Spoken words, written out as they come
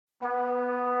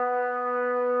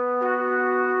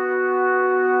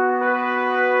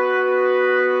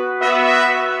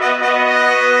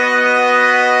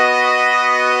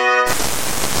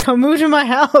Come move to my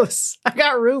house. I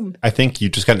got room. I think you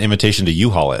just got an invitation to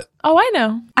U-Haul it. Oh, I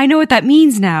know. I know what that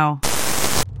means now.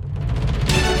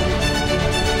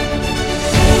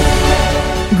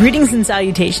 Greetings and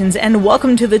salutations, and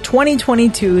welcome to the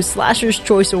 2022 Slashers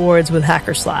Choice Awards with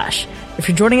Hacker Slash. If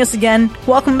you're joining us again,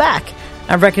 welcome back.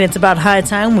 I reckon it's about high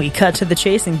time we cut to the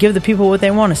chase and give the people what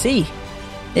they want to see.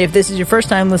 If this is your first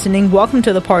time listening, welcome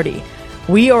to the party.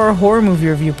 We are a horror movie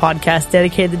review podcast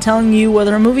dedicated to telling you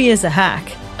whether a movie is a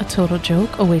hack, A total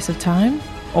joke, a waste of time.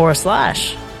 or a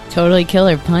slash. Totally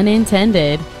killer, pun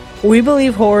intended. We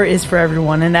believe horror is for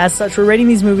everyone, and as such, we're rating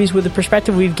these movies with the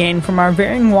perspective we've gained from our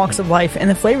varying walks of life and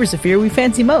the flavors of fear we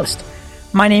fancy most.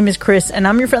 My name is Chris, and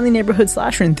I'm your friendly neighborhood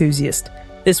slasher enthusiast.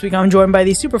 This week I'm joined by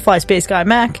the Superfly Space Guy,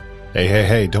 Mac.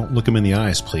 Hey, don't look him in the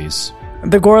eyes, please.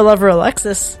 The gore lover,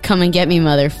 Alexis. Come and get me,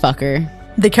 motherfucker.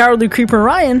 The cowardly creeper,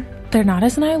 Ryan. They're not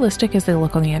as nihilistic as they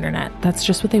look on the internet. That's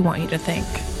just what they want you to think.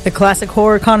 The classic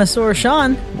horror connoisseur,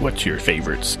 Sean. What's your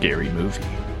favorite scary movie?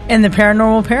 And the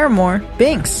paranormal paramour,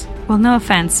 Binks. Well, no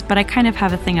offense, but I kind of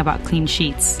have a thing about clean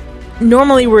sheets.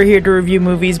 Normally we're here to review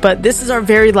movies, but this is our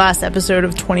very last episode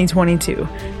of 2022.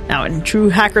 Now, in true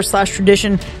Hacker Slash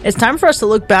tradition, it's time for us to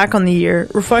look back on the year,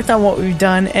 reflect on what we've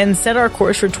done, and set our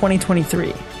course for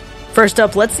 2023. First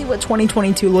up, let's see what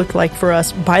 2022 looked like for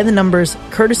us by the numbers,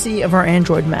 courtesy of our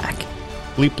Android Mac.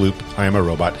 Bleep bloop, I am a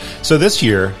robot. So this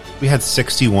year, we had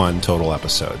 61 total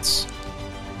episodes.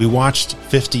 We watched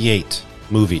 58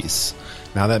 movies.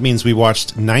 Now that means we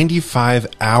watched 95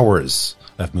 hours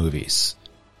of movies.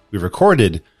 We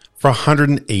recorded for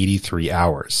 183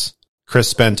 hours. Chris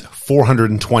spent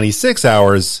 426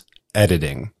 hours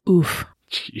editing. Oof.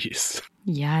 Jeez.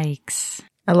 Yikes.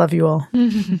 I love you all.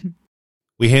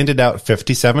 We handed out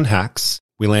 57 hacks.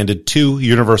 We landed 2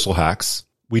 universal hacks.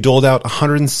 We doled out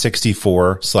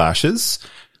 164 slashes,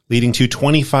 leading to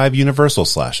 25 universal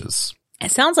slashes.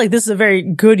 It sounds like this is a very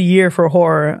good year for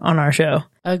horror on our show.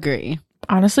 Agree.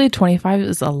 Honestly, 25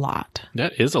 is a lot.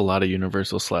 That is a lot of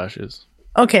universal slashes.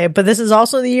 Okay, but this is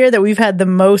also the year that we've had the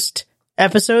most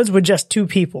episodes with just 2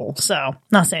 people, so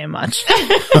not saying much.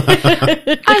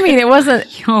 I mean, it wasn't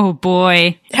Oh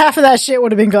boy. Half of that shit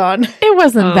would have been gone. it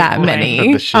wasn't that boy.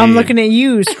 many. The shade. I'm looking at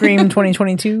you, Scream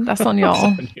 2022. That's on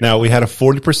y'all. Now, we had a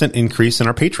 40% increase in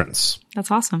our patrons,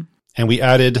 That's awesome. and we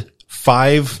added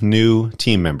 5 new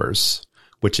team members,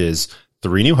 which is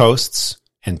 3 new hosts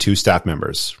and 2 staff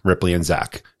members, Ripley and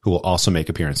Zach, who will also make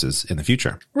appearances in the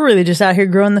future. We're really just out here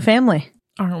growing the family.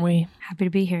 Aren't we? Happy to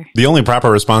be here. The only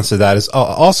proper response to that is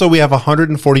also we have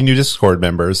 140 new Discord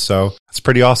members, so that's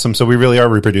pretty awesome. So we really are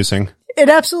reproducing. It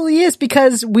absolutely is,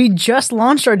 because we just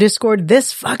launched our Discord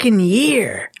this fucking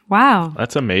year. Wow.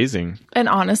 That's amazing. And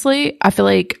honestly, I feel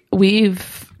like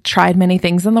we've tried many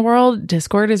things in the world.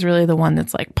 Discord is really the one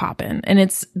that's like popping. And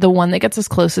it's the one that gets us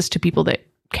closest to people that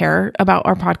care about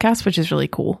our podcast, which is really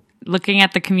cool. Looking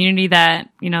at the community that,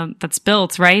 that's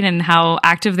built, right? And how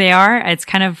active they are, it's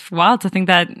kind of wild to think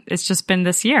that it's just been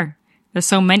this year. There's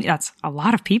so many, that's a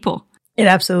lot of people. It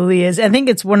absolutely is. I think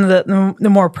it's one of the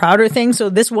more prouder things. So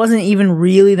this wasn't even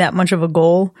really that much of a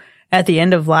goal at the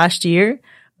end of last year,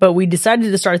 but we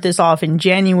decided to start this off in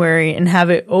January and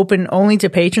have it open only to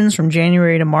patrons from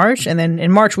January to March. And then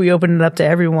in March, we opened it up to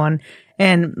everyone.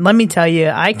 And let me tell you,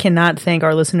 I cannot thank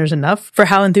our listeners enough for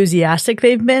how enthusiastic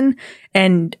they've been.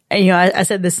 And, I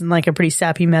said this in like a pretty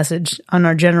sappy message on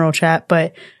our general chat,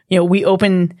 but, we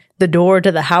opened the door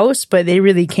to the house, but they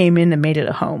really came in and made it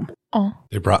a home. Oh,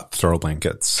 They brought throw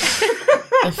blankets.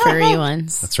 The furry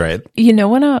ones. That's right. you know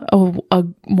when a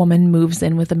woman moves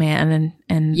in with a man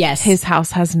and Yes. his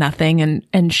house has nothing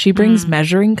and she brings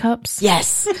measuring cups?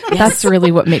 Yes. That's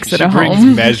really what makes it She a brings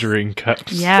home. measuring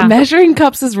cups. Yeah. Measuring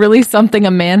cups is really something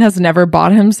a man has never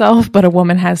bought himself, but a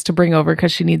woman has to bring over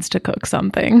because she needs to cook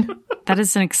something. That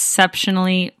is an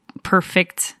exceptionally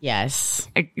perfect Yes.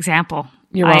 example.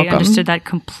 You're I welcome. understood that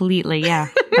completely. Yeah.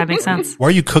 That makes sense. Why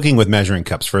are you cooking with measuring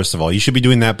cups, first of all? You should be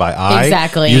doing that by eye.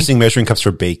 Exactly. Using measuring cups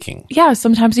for baking. Yeah,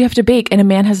 sometimes you have to bake, and a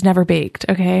man has never baked,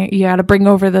 okay? You got to bring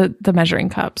over the measuring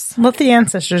cups. Let the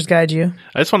ancestors guide you.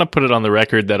 I just want to put it on the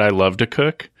record that I love to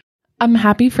cook. I'm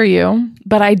happy for you,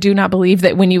 but I do not believe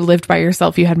that when you lived by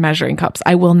yourself, you had measuring cups.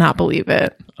 I will not believe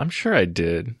it. I'm sure I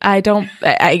did. I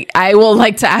will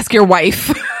like to ask your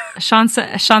wife. Sean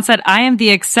said, I am the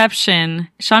exception.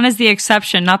 Sean is the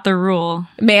exception, not the rule.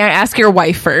 May I ask your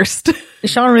wife first?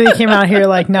 Sean really came out here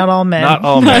like not all men. Not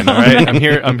all men, all right?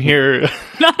 I'm here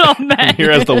Not all men. I'm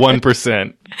here as the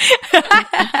 1%.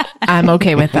 I'm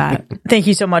okay with that. Thank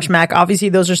you so much, Mac. Obviously,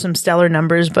 those are some stellar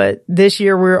numbers, but this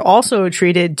year we're also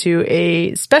treated to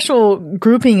a special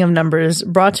grouping of numbers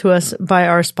brought to us by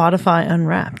our Spotify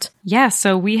Unwrapped. Yeah,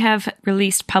 so we have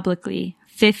released publicly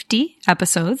 50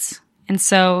 episodes. And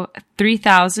so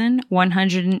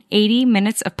 3,180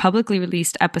 minutes of publicly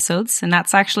released episodes. And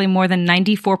that's actually more than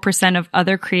 94% of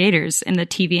other creators in the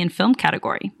TV and film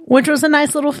category. Which was a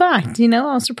nice little fact. I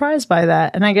was surprised by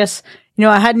that. And I guess,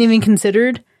 I hadn't even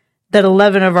considered that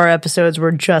 11 of our episodes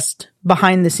were just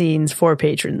behind the scenes for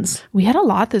patrons. We had a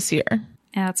lot this year.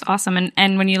 Yeah, that's awesome.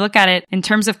 And when you look at it in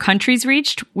terms of countries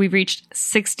reached, we've reached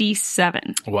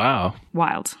 67. Wow.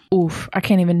 Wild. Oof, I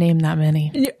can't even name that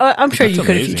many. I'm sure That's you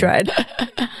could if you amazing. tried.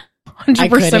 100%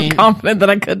 couldn't. confident that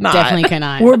I could not. Definitely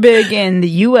cannot. We're big in the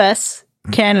US,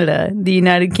 Canada, the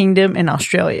United Kingdom, and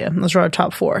Australia. Those are our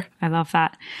top 4. I love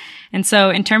that. And so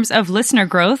in terms of listener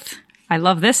growth, I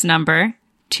love this number,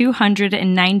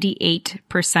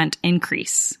 298%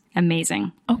 increase.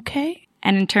 Amazing. Okay.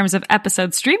 And in terms of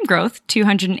episode stream growth,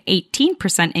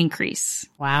 218% increase.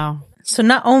 Wow. So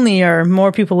not only are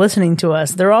more people listening to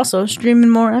us, they're also streaming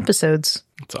more episodes.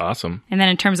 That's awesome. And then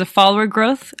in terms of follower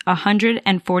growth,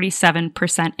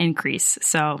 147% increase.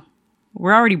 So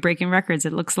we're already breaking records,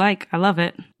 it looks like. I love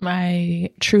it. I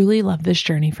truly love this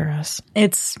journey for us.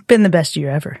 It's been the best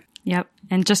year ever. Yep.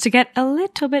 And just to get a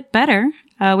little bit better,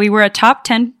 we were a top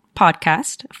 10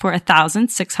 podcast for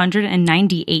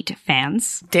 1,698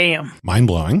 fans. Damn. Mind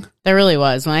blowing. There really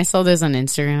was. When I saw this on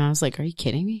Instagram, I was like, are you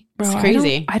kidding me? It's Bro,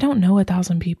 crazy. I don't know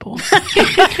 1,000 people. Agree.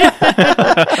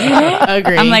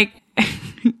 I'm like,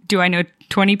 do I know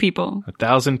 20 people?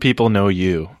 1,000 people know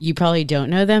you. you probably don't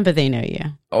know them, but they know you.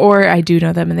 Or I do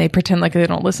know them and they pretend like they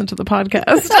don't listen to the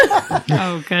podcast.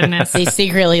 Oh, goodness. They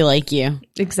secretly like you.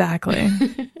 Exactly.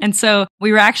 And so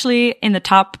we were actually in the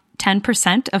top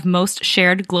 10% of most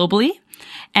shared globally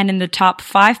and in the top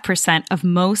 5% of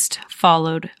most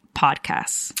followed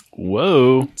podcasts.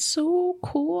 Whoa. So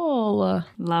cool.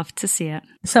 Love to see it.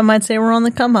 Some might say we're on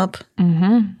the come up.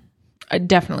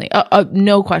 Definitely.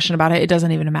 No question about it. It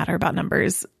doesn't even matter about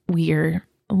numbers. We're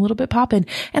a little bit popping.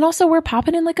 And also we're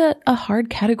popping in like a hard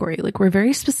category. Like we're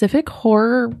very specific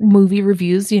horror movie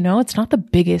reviews. It's not the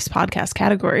biggest podcast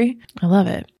category. I love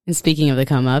it. And speaking of the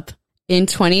come up, in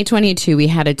 2022, we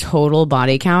had a total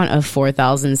body count of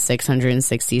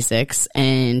 4,666.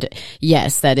 And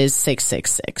yes, that is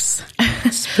 666.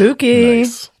 Spooky.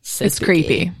 Nice. So It's spooky.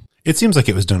 creepy. It seems like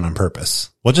it was done on purpose.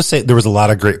 We'll just say there was a lot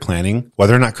of great planning.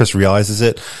 Whether or not Chris realizes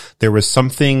it, there was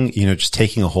something, just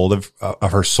taking a hold of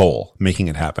her soul, making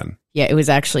it happen. Yeah, it was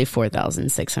actually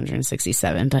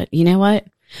 4,667. But you know what?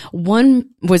 One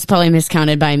was probably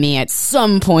miscounted by me at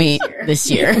some point this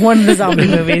year. One of the zombie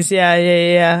movies.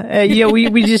 Yeah.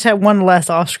 We just had one less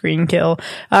off-screen kill.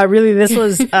 Really, this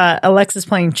was Alexis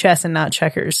playing chess and not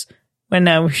checkers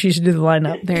when she should do the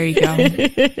lineup. There you go.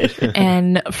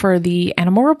 And for the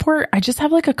animal report, I just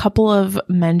have like a couple of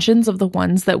mentions of the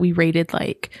ones that we rated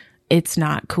like it's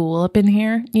not cool up in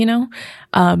here,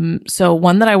 So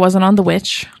one that I wasn't on, The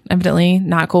Witch, evidently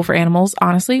not cool for animals.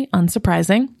 Honestly,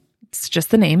 unsurprising. It's just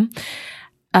the name.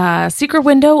 Secret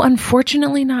Window,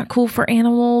 unfortunately not cool for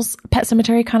animals. Pet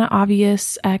Cemetery, kind of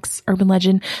obvious. X, Urban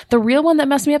Legend. The real one that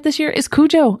messed me up this year is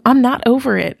Cujo. I'm not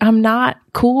over it. I'm not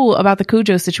cool about the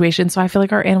Cujo situation. So I feel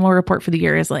like our animal report for the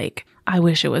year is like, I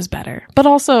wish it was better. But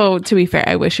also, to be fair,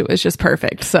 I wish it was just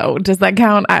perfect. So does that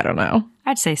count? I don't know.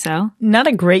 I'd say so. Not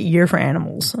a great year for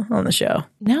animals on the show.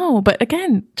 No, but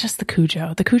again, just the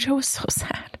Cujo. The Cujo was so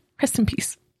sad. Rest in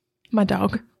peace. My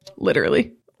dog.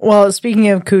 Literally. Well, speaking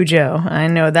of Cujo, I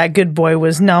know that good boy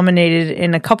was nominated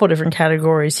in a couple different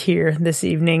categories here this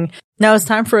evening. Now it's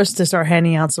time for us to start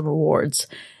handing out some awards.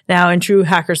 Now, in true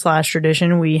Hacker Slash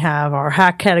tradition, we have our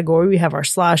hack category, we have our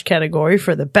slash category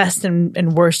for the best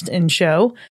and worst in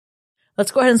show.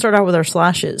 Let's go ahead and start out with our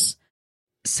slashes.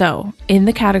 So, in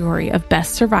the category of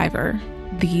Best Survivor,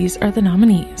 these are the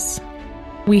nominees.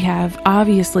 We have,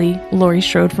 obviously, Laurie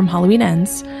Strode from Halloween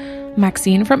Ends,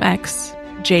 Maxine from X,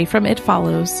 Jay from It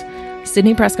Follows,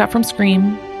 Sydney Prescott from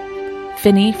Scream,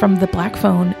 Finney from The Black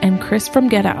Phone, and Chris from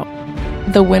Get Out.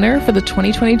 The winner for the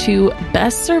 2022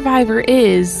 Best Survivor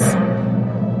is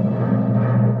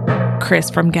Chris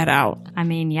from Get Out. I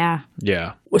mean, yeah.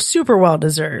 Yeah. Was super well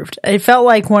deserved. It felt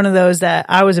like one of those that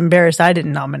I was embarrassed I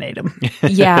didn't nominate him.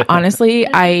 Yeah, honestly,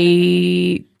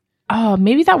 maybe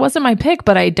that wasn't my pick,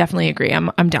 but I definitely agree.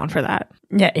 I'm down for that.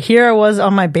 Yeah, here I was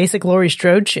on my basic Laurie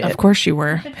Strode shit. Of course you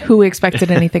were. Who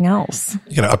expected anything else?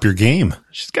 You gotta up your game.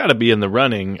 She's got to be in the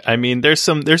running. I mean, there's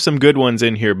some good ones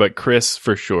in here, but Chris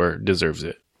for sure deserves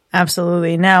it.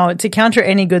 Absolutely. Now, to counter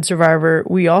any good survivor,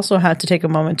 we also have to take a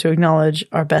moment to acknowledge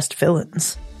our best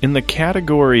villains. In the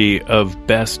category of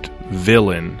Best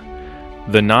Villain,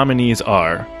 the nominees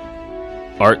are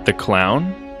Art the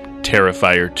Clown,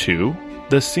 Terrifier 2,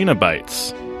 The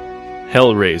Cenobites,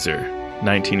 Hellraiser,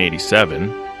 1987,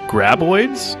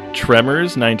 Graboids,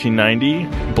 Tremors 1990,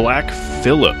 Black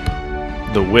Phillip,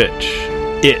 The Witch,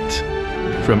 It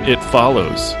from It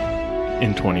Follows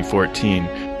in 2014.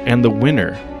 And the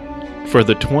winner for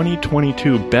the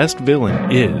 2022 Best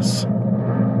Villain is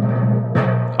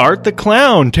Art the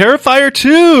Clown, Terrifier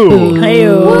 2!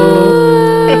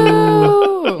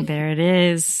 There it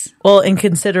is. Well, in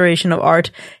consideration of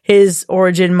Art, his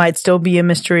origin might still be a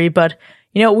mystery, but,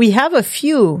 we have a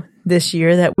few this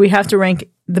year that we have to rank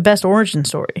the best origin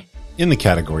story. In the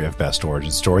category of Best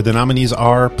Origin Story, the nominees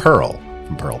are Pearl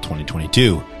from Pearl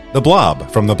 2022, The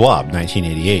Blob from The Blob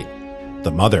 1988,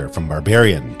 The Mother from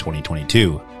Barbarian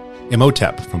 2022,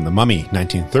 Imhotep from The Mummy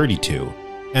 1932,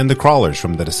 and The Crawlers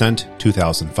from The Descent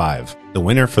 2005. The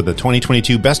winner for the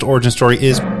 2022 Best Origin Story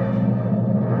is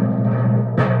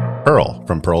Pearl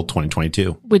from Pearl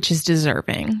 2022. Which is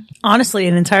deserving. Honestly,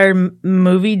 an entire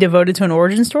movie devoted to an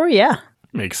origin story? Yeah.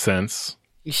 Makes sense.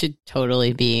 You should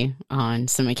totally be on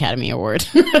some Academy Award.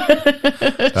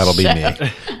 That'll be me.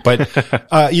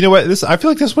 But you know what? I feel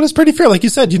like this one is pretty fair. Like you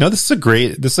said, this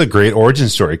is a great origin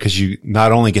story because you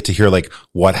not only get to hear like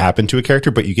what happened to a character,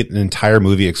 but you get an entire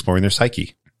movie exploring their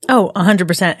psyche. Oh,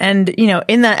 100%. And,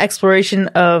 in that exploration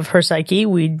of her psyche,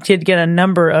 we did get a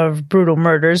number of brutal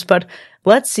murders, but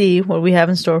let's see what we have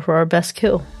in store for our best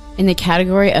kill. In the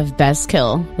category of Best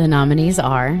Kill, the nominees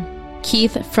are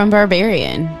Keith from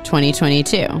Barbarian,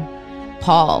 2022,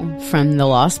 Paul from The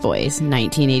Lost Boys,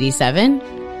 1987,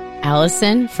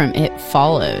 Allison from It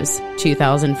Follows,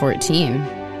 2014,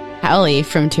 Hallie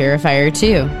from Terrifier 2,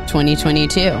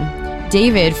 2022,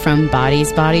 David from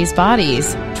Bodies, Bodies,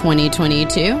 Bodies,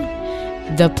 2022,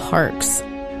 The Parks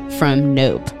from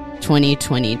Nope,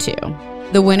 2022.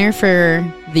 The winner for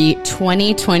the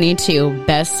 2022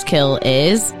 Best Kill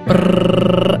is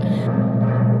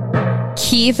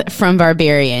Keith from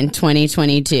Barbarian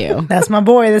 2022. That's my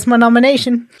boy. That's my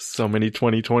nomination. So many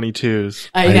 2022s.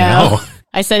 I know.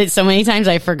 I said it so many times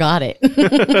I forgot it.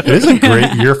 It is a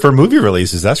great year for movie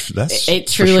releases. That's it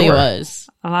truly sure. was.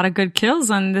 A lot of good kills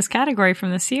on this category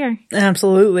from this year.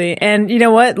 Absolutely. And you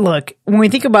know what? Look, when we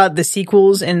think about the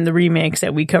sequels and the remakes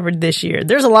that we covered this year,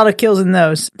 there's a lot of kills in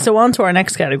those. So on to our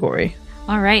next category.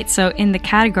 All right. So in the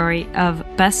category of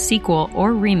Best Sequel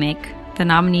or Remake, the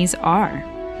nominees are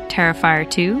Terrifier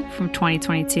 2 from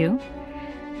 2022,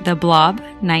 The Blob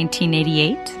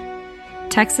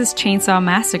 1988, Texas Chainsaw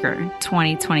Massacre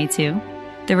 2022,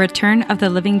 The Return of the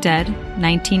Living Dead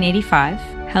 1985,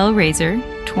 Hellraiser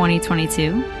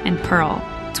 2022, and Pearl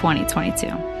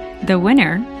 2022. The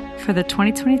winner for the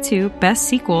 2022 Best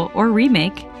Sequel or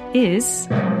Remake is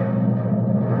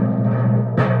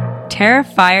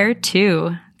Terrifier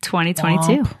 2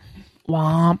 2022.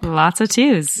 Womp. Lots of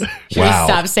twos. Should Wow.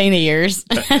 we stop saying the years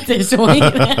at this point?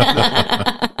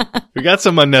 We got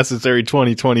some unnecessary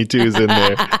 2022s in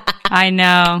there. I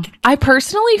know. I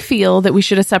personally feel that we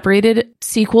should have separated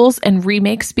sequels and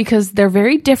remakes because they're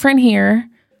very different here.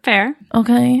 Fair.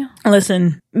 Okay.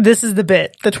 Listen, this is the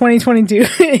bit. The 2022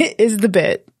 is the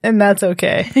bit, and that's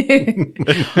okay.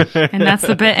 And that's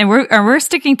the bit. And we're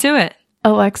sticking to it.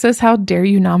 Alexis, how dare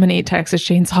you nominate Texas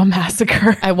Chainsaw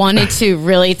Massacre? I wanted to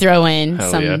really throw in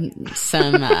Hell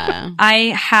some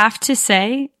I have to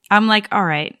say, I'm like, all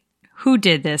right, who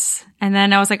did this? And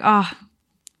then I was like, oh,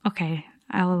 okay,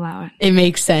 I'll allow it. it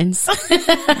makes sense.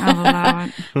 I'll allow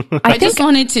it. I just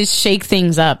wanted to shake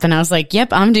things up and I was like,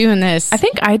 yep, I'm doing this. I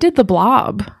think I did The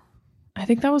Blob. I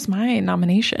think that was my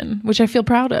nomination, which I feel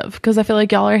proud of because I feel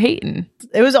like y'all are hating.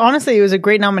 It was a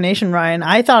great nomination, Ryan.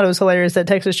 I thought it was hilarious that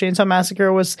Texas Chainsaw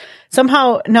Massacre was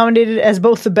somehow nominated as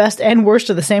both the best and worst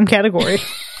of the same category.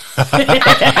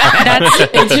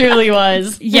 It truly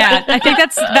was. Yeah, I think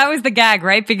that was the gag,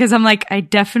 right? Because I'm like, I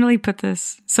definitely put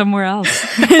this somewhere else.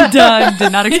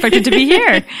 Did not expect it to be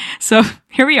here. So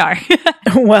here we are.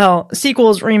 Well,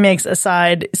 sequels, remakes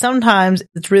aside, sometimes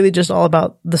it's really just all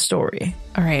about the story.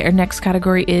 All right, our next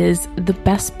category is the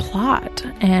best plot.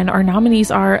 And our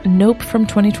nominees are Nope from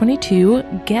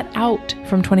 2022, Get Out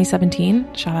from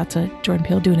 2017. Shout out to Jordan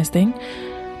Peele doing his thing.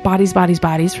 Bodies, Bodies,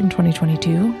 Bodies from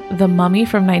 2022. The Mummy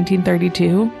from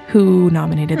 1932. Who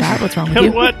nominated that? What's wrong with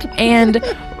you? What? And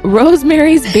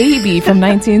Rosemary's Baby from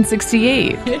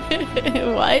 1968.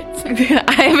 What?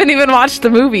 I haven't even watched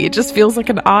the movie. It just feels like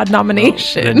an odd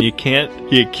nomination. Then you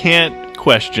can't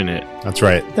question it. That's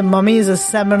right. The Mummy is a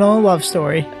seminal love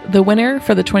story. The winner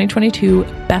for the 2022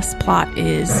 Best Plot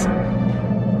is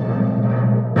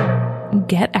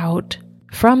Get Out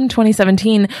from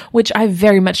 2017, which I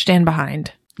very much stand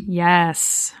behind.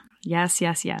 Yes.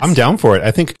 I'm down for it.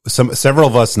 I think several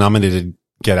of us nominated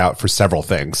Get Out for several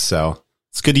things, so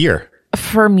it's a good year.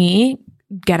 For me,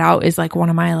 Get Out is like one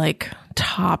of my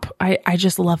top. I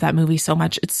just love that movie so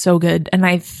much. It's so good. And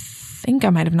I think I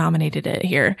might have nominated it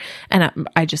here. And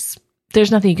I just,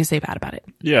 there's nothing you can say bad about it.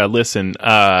 Yeah, listen,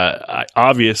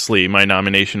 obviously my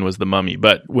nomination was The Mummy,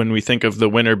 but when we think of the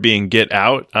winner being Get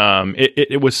Out,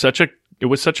 it was such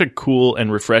a cool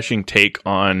and refreshing take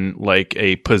on like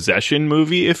a possession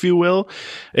movie, if you will.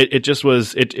 It just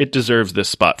was, it deserves this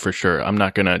spot for sure. I'm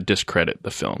not going to discredit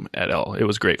the film at all. It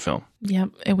was a great film. Yep.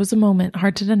 It was a moment.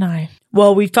 Hard to deny.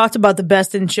 Well, we've talked about the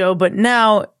best in show, but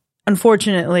now,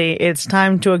 unfortunately, it's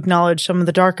time to acknowledge some of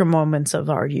the darker moments of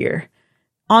our year.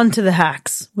 On to the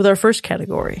hacks with our first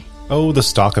category. Oh, the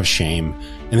stalk of shame.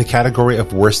 In the category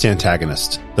of worst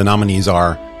antagonist, the nominees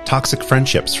are Toxic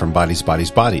Friendships from Bodies,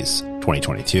 Bodies, Bodies,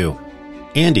 2022.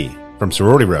 Andy from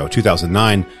Sorority Row,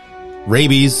 2009.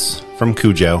 Rabies from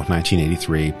Cujo,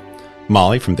 1983.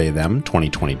 Molly from They Them,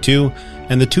 2022.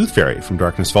 And The Tooth Fairy from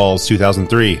Darkness Falls,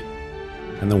 2003.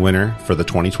 And the winner for the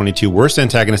 2022 worst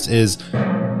antagonist is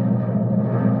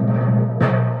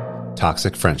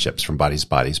Toxic Friendships from Bodies,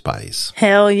 Bodies, Bodies.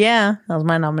 Hell yeah. That was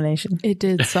my nomination. It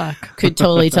did suck. Could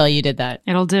totally tell you did that.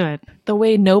 It'll do it. The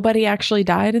way nobody actually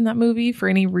died in that movie for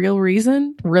any real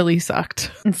reason really sucked.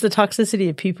 It's the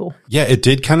toxicity of people. Yeah, it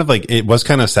did kind of like, it was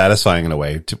kind of satisfying in a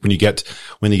way when you get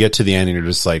to the end and you're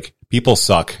just like, people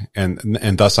suck. And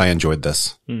thus I enjoyed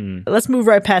this. Let's move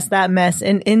right past that mess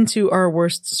and into our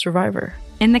worst survivor.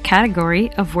 In the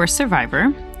category of Worst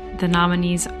Survivor, the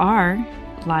nominees are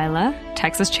Lila,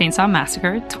 Texas Chainsaw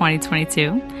Massacre,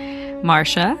 2022.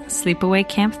 Marsha, Sleepaway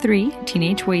Camp 3,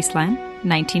 Teenage Wasteland,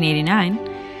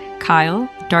 1989. Kyle,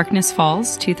 Darkness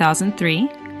Falls, 2003.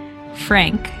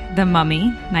 Frank, The Mummy,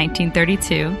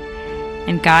 1932.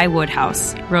 And Guy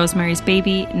Woodhouse, Rosemary's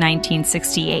Baby,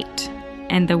 1968.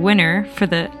 And the winner for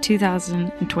the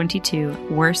 2022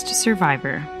 Worst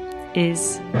Survivor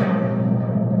is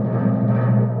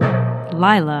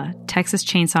Lila, Texas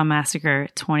Chainsaw Massacre,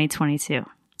 2022.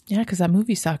 Yeah, because that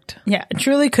movie sucked. Yeah, I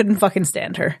truly couldn't fucking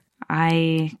stand her.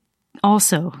 I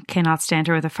also cannot stand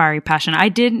her with a fiery passion. I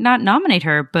did not nominate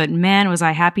her, but man, was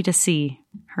I happy to see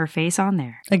her face on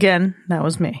there. Again, that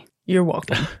was me. You're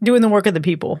welcome. Doing the work of the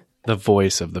people. The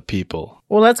voice of the people.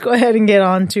 Well, let's go ahead and get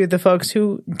on to the folks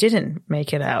who didn't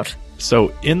make it out.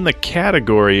 So in the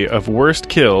category of worst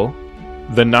kill,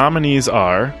 the nominees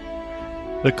are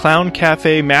The Clown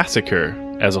Cafe Massacre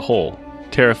as a whole,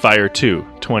 Terrifier 2,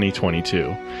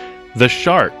 2022. The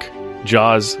Shark,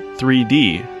 Jaws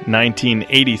 3D,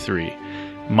 1983.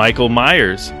 Michael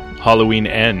Myers, Halloween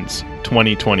Ends,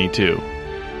 2022.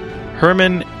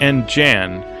 Herman and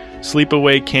Jan,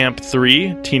 Sleepaway Camp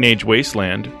 3, Teenage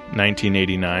Wasteland,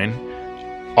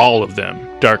 1989. All of them,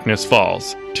 Darkness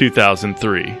Falls,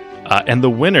 2003. And the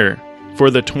winner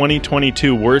for the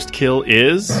 2022 worst kill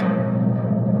is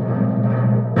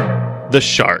The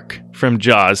Shark from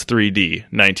Jaws 3D,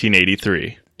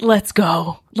 1983. Let's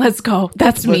go. Let's go.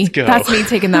 That's me. Let's go. That's me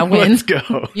taking that win. Let's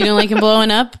go. You don't like him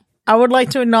blowing up? I would like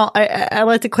to I'd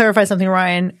like to clarify something,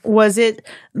 Ryan. Was it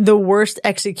the worst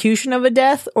execution of a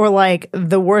death, or like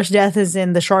the worst death is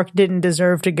in the shark didn't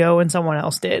deserve to go and someone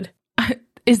else did?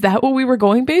 Is that what we were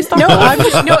going based on? No,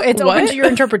 it's What? open to your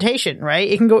interpretation, right?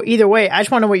 It can go either way. I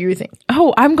just want to know what you think.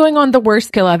 Oh, I'm going on the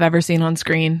worst kill I've ever seen on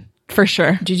screen. For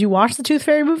sure. Did you watch the Tooth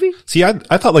Fairy movie? See, I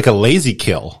thought like a lazy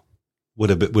kill would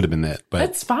have been it, but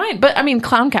That's fine. But I mean,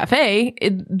 Clown Cafe,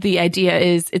 the idea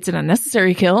is it's an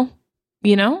unnecessary kill.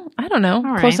 You know? I don't know.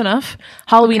 All Close right. enough.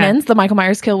 Halloween Okay. Ends, the Michael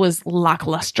Myers kill was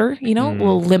lackluster, you know, a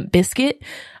little Limp Biscuit.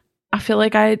 I feel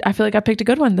like I picked a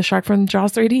good one. The Shark from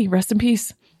Jaws 3D. Rest in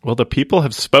peace. Well, the people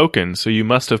have spoken, so you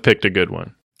must have picked a good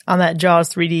one. On that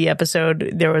Jaws 3D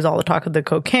episode, there was all the talk of the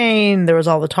cocaine. There was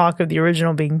all the talk of the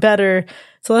original being better.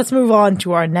 So let's move on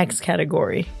to our next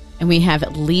category. And we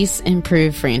have least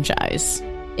improved franchise.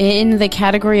 In the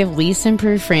category of least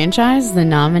improved franchise, the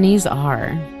nominees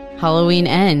are Halloween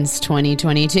Ends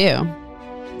 2022,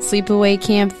 Sleepaway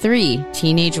Camp 3,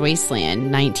 Teenage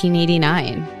Wasteland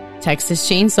 1989, Texas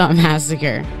Chainsaw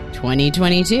Massacre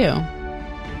 2022,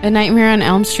 A Nightmare on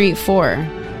Elm Street 4,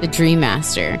 The Dream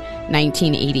Master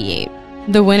 1988.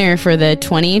 The winner for the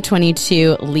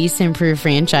 2022 least improved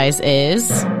franchise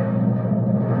is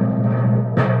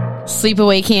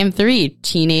Sleepaway Camp 3,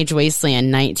 Teenage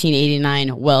Wasteland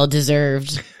 1989. Well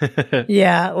deserved.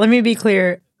 Yeah, let me be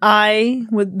clear. I,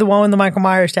 with the one with the Michael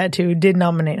Myers tattoo, did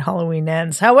nominate Halloween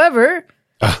Ends. However,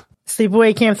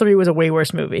 Sleepaway Camp 3 was a way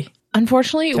worse movie.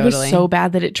 Unfortunately, it was so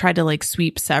bad that it tried to like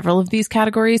sweep several of these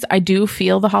categories. I do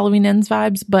feel the Halloween Ends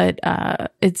vibes, but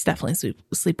it's definitely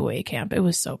Sleepaway Camp. It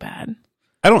was so bad.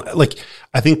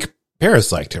 I think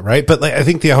Paris liked it, right? But like, I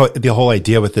think the whole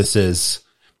idea with this is,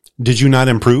 did you not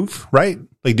improve, right?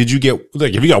 Like, did you get,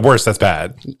 like, if you got worse, that's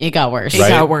bad. It got worse. Right? It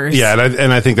got worse. Yeah.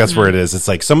 And I think that's where it is. It's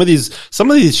like some of these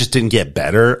just didn't get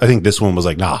better. I think this one was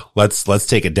like, nah, let's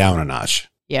take it down a notch.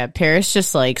 Yeah, Paris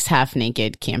just likes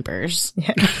half-naked campers.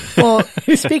 Yeah. Well,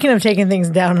 speaking of taking things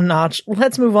down a notch,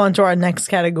 let's move on to our next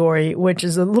category, which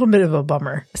is a little bit of a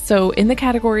bummer. So in the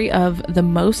category of the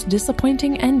most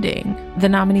disappointing ending, the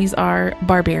nominees are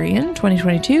Barbarian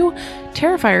 2022,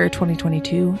 Terrifier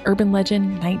 2022, Urban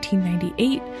Legend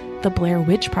 1998, The Blair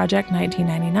Witch Project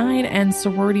 1999, and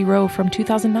Sorority Row from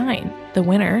 2009. The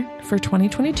winner for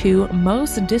 2022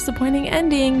 most disappointing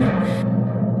ending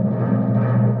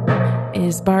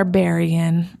is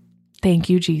Barbarian. Thank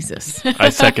you, Jesus. I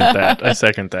second that.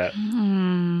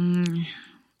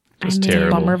 It was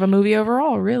terrible. Bummer of a movie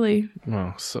overall, really.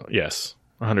 Well, so yes,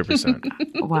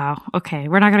 100%. Wow. Okay.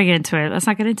 We're not going to get into it. Let's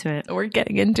not get into it. We're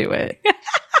getting into it.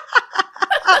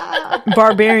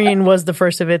 Barbarian was the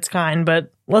first of its kind,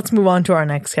 but let's move on to our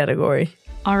next category.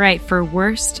 All right. For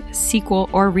worst sequel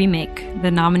or remake, the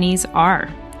nominees are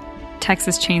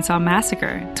Texas Chainsaw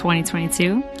Massacre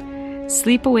 2022,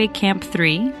 Sleepaway Camp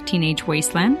 3, Teenage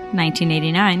Wasteland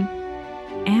 1989,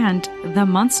 and The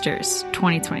Munsters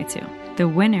 2022. The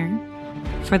winner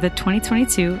for the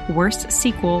 2022 worst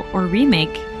sequel or remake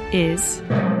is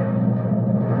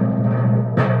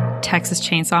Texas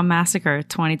Chainsaw Massacre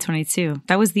 2022.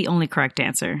 That was the only correct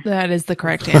answer. That is the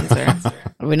correct answer.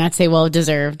 I would not say well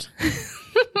deserved.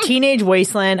 Teenage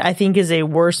Wasteland, I think, is a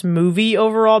worse movie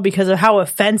overall because of how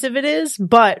offensive it is.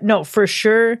 But no, for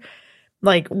sure,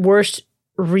 like worst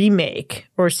remake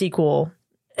or sequel.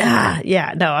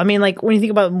 Yeah, no. I mean, like when you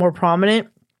think about more prominent,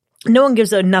 no one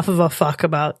gives enough of a fuck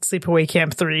about Sleepaway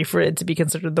Camp 3 for it to be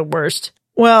considered the worst.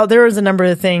 Well, there was a number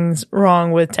of things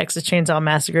wrong with Texas Chainsaw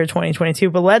Massacre 2022,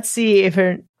 but let's see if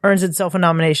it earns itself a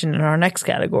nomination in our next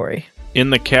category. In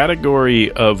the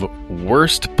category of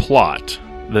worst plot,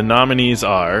 the nominees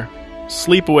are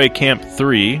Sleepaway Camp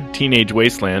 3, Teenage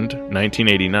Wasteland,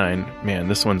 1989. Man,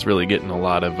 this one's really getting a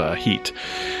lot of heat.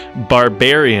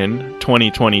 Barbarian,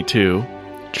 2022.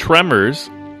 Tremors,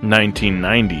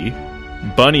 1990.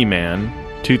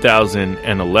 Bunnyman,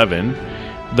 2011.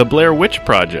 The Blair Witch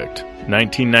Project,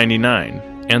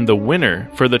 1999. And the winner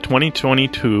for the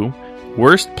 2022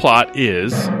 worst plot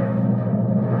is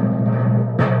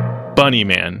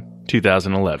Bunnyman,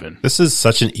 2011. This is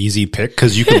such an easy pick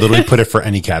because you could literally put it for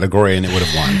any category and it would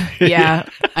have won. Yeah.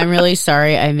 I'm really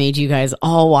sorry I made you guys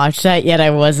all watch that, yet I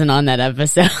wasn't on that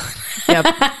episode. Yep.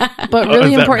 But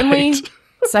really is that importantly, right?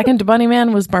 second to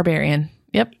Bunnyman was Barbarian.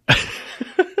 Yep.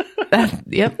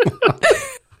 Yep.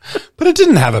 But it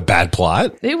didn't have a bad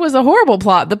plot. It was a horrible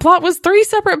plot. The plot was 3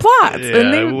 separate plots, Yeah,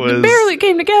 and they it was- barely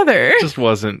came together. It just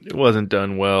wasn't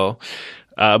done well.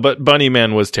 But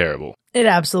Bunnyman was terrible. It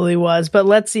absolutely was. But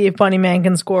let's see if Bunnyman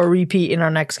can score a repeat in our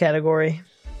next category.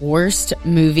 Worst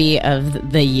movie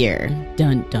of the year.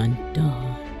 Dun, dun,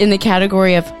 dun. In the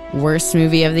category of worst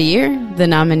movie of the year, the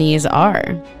nominees are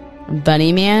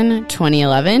Bunnyman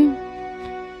 2011,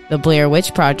 The Blair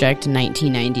Witch Project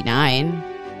 1999,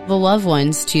 The Loved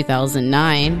Ones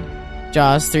 2009,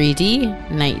 Jaws 3D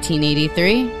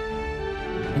 1983,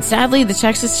 and sadly, The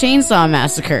Texas Chainsaw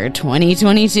Massacre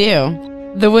 2022.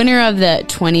 The winner of the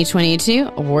 2022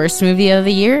 worst movie of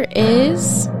the year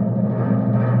is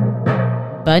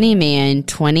Bunnyman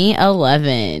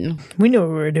 2011. We knew what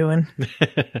we were doing.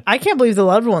 I can't believe The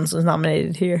Loved Ones was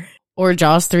nominated here. Or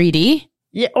Jaws 3D.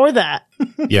 Yeah, or that.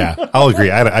 Yeah, I'll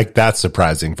agree. I that's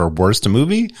surprising for worst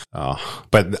movie. Oh,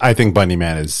 but I think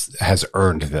Bunnyman has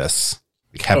earned this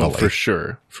heavily. Oh, for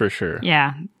sure.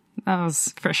 Yeah, that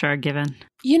was for sure a given.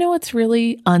 You know what's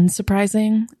really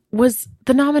unsurprising was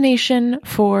the nomination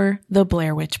for The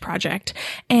Blair Witch Project.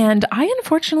 And I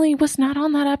unfortunately was not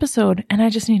on that episode. And I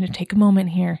just need to take a moment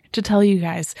here to tell you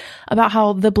guys about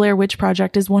how The Blair Witch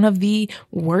Project is one of the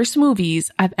worst movies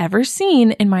I've ever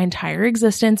seen in my entire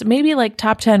existence. Maybe like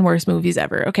top 10 worst movies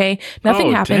ever. Okay. Nothing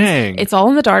Oh, happens. dang. It's all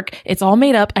in the dark. It's all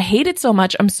made up. I hate it so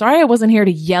much. I'm sorry I wasn't here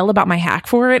to yell about my hack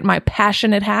for it, my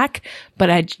passionate hack, but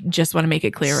I just want to make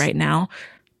it clear right now.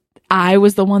 I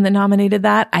was the one that nominated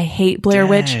that. I hate Blair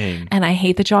Witch, Dang. and I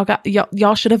hate that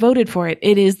y'all should have voted for it.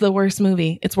 It is the worst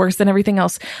movie. It's worse than everything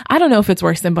else. I don't know if it's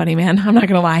worse than Bunnyman. I'm not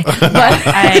gonna lie, but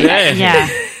Yeah.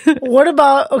 What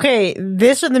about, okay,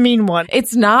 this or the Mean One?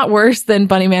 It's not worse than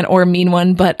Bunny Man or Mean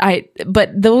One, but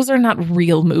those are not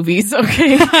real movies,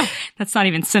 okay? That's not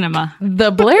even cinema.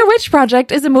 The Blair Witch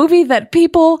Project is a movie that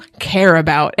people care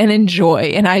about and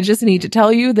enjoy. And I just need to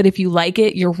tell you that if you like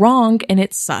it, you're wrong and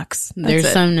it sucks.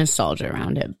 There's some nostalgia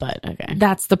around it, but okay.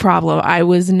 That's the problem. I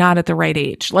was not at the right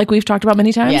age. Like we've talked about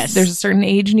many times, Yes. There's a certain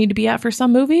age you need to be at for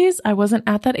some movies. I wasn't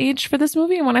at that age for this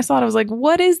movie. And when I saw it, I was like,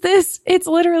 what is this? It's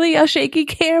literally a shaky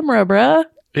camera, bruh.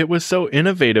 It was so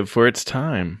innovative for its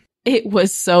time. It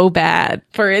was so bad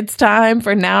for its time,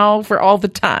 for now, for all the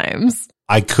times.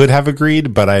 I could have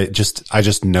agreed, but I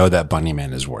just know that Bunny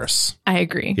Man is worse. I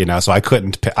agree. You know, so I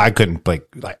couldn't how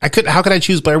could I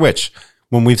choose Blair Witch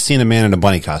when we've seen a man in a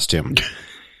bunny costume?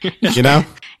 You know?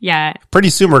 Yeah. Pretty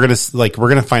soon we're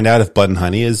gonna find out if Bud and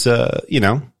Honey is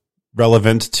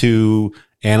relevant to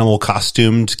animal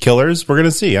costumed killers. We're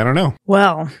gonna see. I don't know.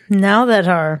 Well, now that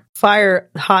our fire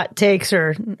hot takes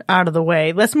are out of the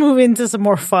way, let's move into some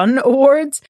more fun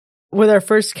awards with our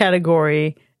first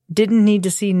category, Didn't Need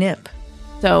to See Nip.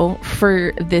 So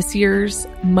for this year's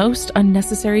most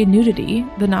unnecessary nudity,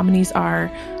 the nominees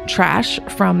are Trash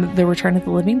from The Return of the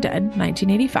Living Dead,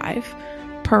 1985,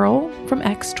 Pearl from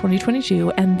X, 2022,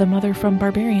 and The Mother from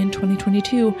Barbarian,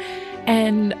 2022.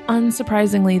 And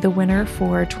unsurprisingly, the winner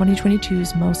for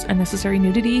 2022's most unnecessary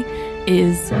nudity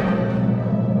is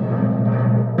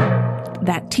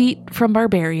that teat from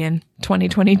Barbarian,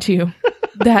 2022.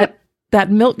 That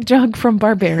milk jug from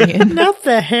Barbarian. Not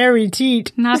the hairy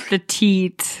teat. Not the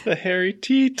teat. The hairy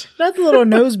teat. Not the little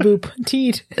nose boop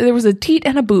teat. There was a teat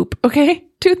and a boop, okay?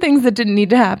 Two things that didn't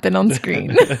need to happen on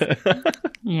screen.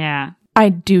 Yeah. I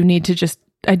just need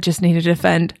to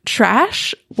defend.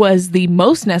 Trash was the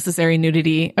most necessary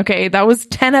nudity. Okay, that was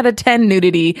 10 out of 10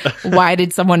 nudity. Why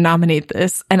did someone nominate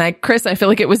this? And Chris, I feel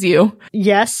like it was you.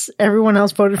 Yes, everyone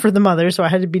else voted for the mother, so I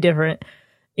had to be different,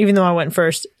 even though I went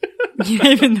first.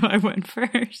 Even though I went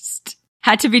first.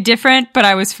 Had to be different, but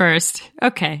I was first.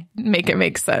 Okay. Make it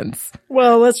make sense.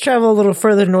 Well, let's travel a little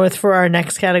further north for our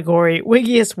next category,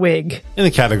 Wiggiest Wig. In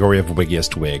the category of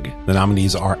Wiggiest Wig, the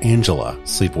nominees are Angela,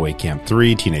 Sleepaway Camp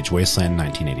 3, Teenage Wasteland,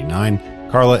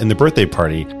 1989, Carla in the Birthday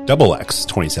Party, Double X,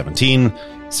 2017,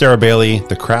 Sarah Bailey,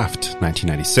 The Craft,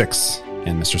 1996,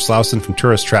 and Mr. Slauson from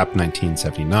Tourist Trap,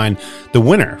 1979. The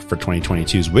winner for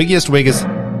 2022's Wiggiest Wig is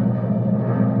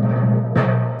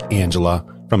Angela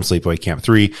from Sleepaway Camp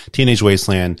 3, Teenage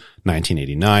Wasteland,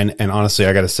 1989. And honestly,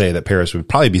 I gotta say that Paris would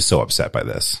probably be so upset by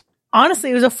this.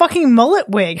 Honestly, it was a fucking mullet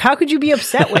wig. How could you be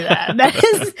upset with that? That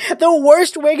is the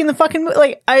worst wig in the fucking movie.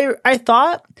 Like, I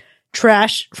thought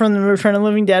Trash from The Return of the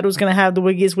Living Dead was going to have the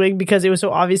wiggiest wig because it was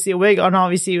so obviously a wig, and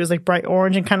obviously it was like bright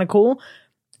orange and kind of cool.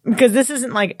 Because this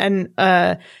isn't like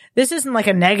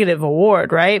a negative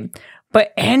award, right?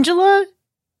 But Angela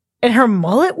and her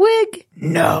mullet wig?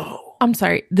 No. I'm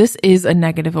sorry. This is a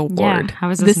negative award. Yeah,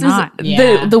 how is this not?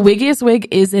 The wiggiest wig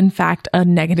is in fact a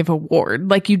negative award.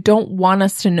 Like, you don't want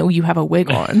us to know you have a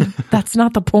wig on. That's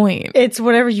not the point. It's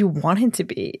whatever you want it to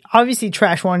be. Obviously,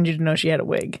 Trash wanted you to know she had a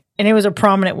wig. And it was a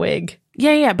prominent wig.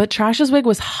 Yeah, but Trash's wig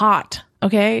was hot.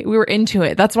 Okay? We were into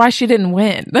it. That's why she didn't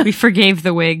win. We forgave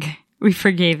the wig. We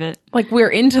forgave it. Like, we're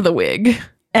into the wig.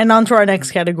 And on to our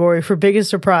next category for biggest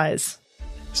surprise.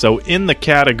 So in the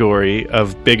category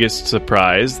of biggest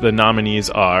surprise, the nominees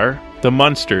are The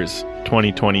Munsters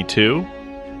 2022,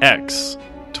 X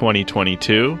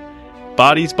 2022,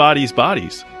 Bodies, Bodies,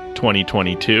 Bodies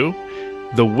 2022,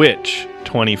 The Witch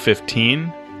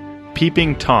 2015,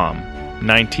 Peeping Tom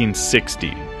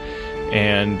 1960.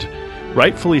 And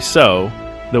rightfully so,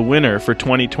 the winner for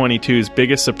 2022's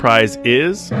biggest surprise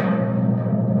is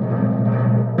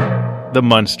The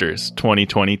Munsters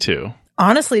 2022.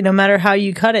 Honestly, no matter how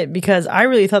you cut it, because I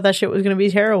really thought that shit was going to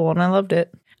be terrible and I loved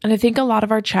it. And I think a lot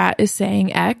of our chat is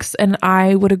saying X, and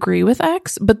I would agree with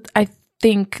X, but I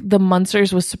think The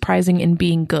Munsters was surprising in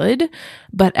being good,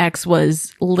 but X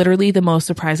was literally the most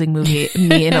surprising movie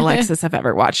me and Alexis have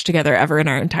ever watched together ever in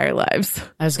our entire lives.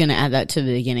 I was going to add that to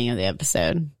the beginning of the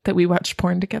episode. That we watched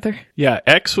porn together. Yeah,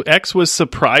 X was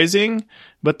surprising,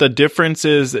 but the difference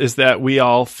is that we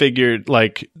all figured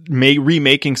like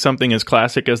remaking something as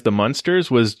classic as The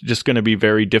Munsters was just going to be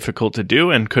very difficult to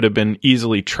do and could have been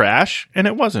easily trash, and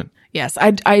it wasn't. Yes,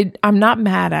 I'm not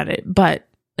mad at it, but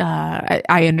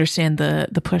I understand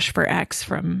the push for X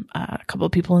from a couple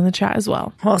of people in the chat as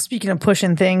well. Well, speaking of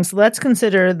pushing things, let's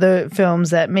consider the films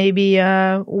that maybe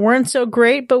weren't so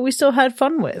great, but we still had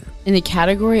fun with. In the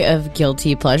category of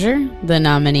guilty pleasure, the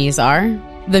nominees are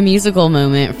The Musical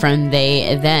Moment from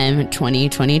They, Them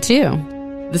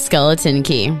 2022, The Skeleton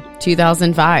Key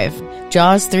 2005,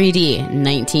 Jaws 3D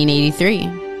 1983,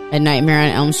 A Nightmare on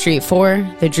Elm Street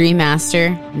 4, The Dream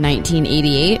Master,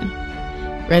 1988,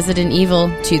 Resident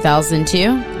Evil 2002,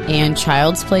 and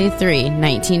Child's Play 3,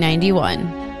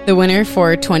 1991. The winner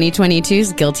for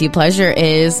 2022's Guilty Pleasure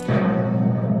is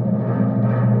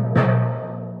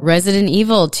Resident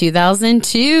Evil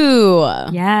 2002.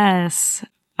 Yes.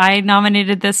 I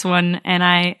nominated this one and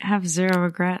I have zero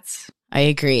regrets. I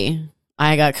agree.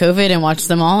 I got COVID and watched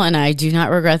them all, and I do not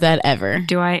regret that ever.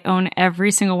 Do I own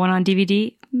every single one on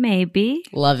DVD? Maybe.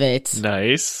 Love it.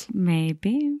 Nice.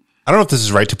 Maybe. I don't know if this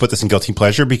is right to put this in guilty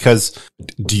pleasure because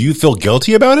do you feel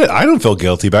guilty about it? I don't feel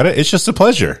guilty about it. It's just a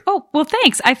pleasure. Oh, well,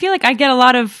 thanks. I feel like I get a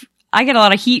lot of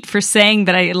heat for saying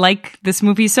that I like this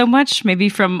movie so much, maybe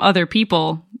from other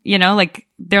people, you know, like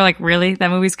they're like, really?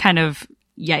 That movie's kind of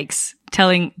yikes.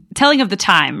 Telling of the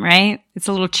time, right? It's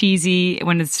a little cheesy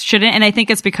when it shouldn't. And I think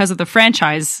it's because of the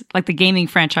franchise, like the gaming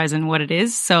franchise and what it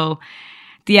is. So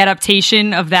the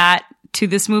adaptation of that to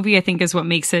this movie, I think is what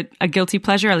makes it a guilty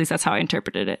pleasure. At least that's how I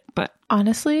interpreted it. But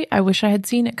Honestly, I wish I had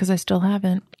seen it because I still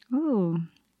haven't. ooh,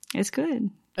 it's good.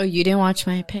 Oh, you didn't watch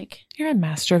my pick? You're a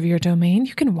master of your domain.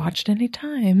 You can watch it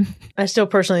anytime. I still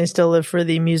personally live for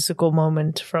the musical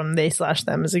moment from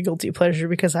They/Them as a guilty pleasure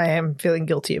because I am feeling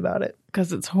guilty about it.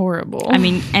 Because it's horrible. I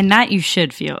mean, and that you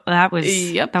should feel. That was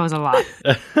Yep. that was a lot.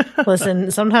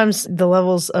 Listen, sometimes the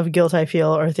levels of guilt I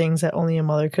feel are things that only a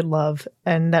mother could love.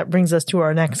 And that brings us to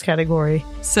our next category.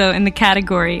 So in the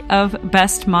category of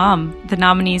Best Mom, the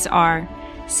nominees are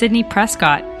Sidney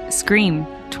Prescott, Scream,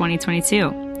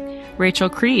 2022. Rachel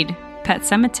Creed, Pet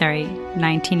Sematary,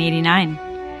 1989.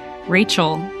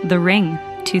 Rachel, The Ring,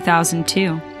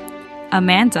 2002.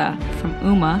 Amanda from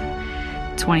Uma,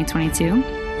 2022.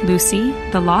 Lucy,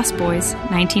 The Lost Boys,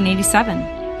 1987.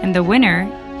 And the winner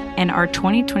and our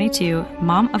 2022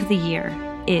 Mom of the Year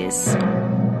is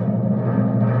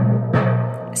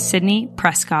Sidney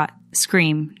Prescott,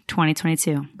 Scream,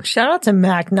 2022. Shout out to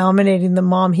Mac nominating the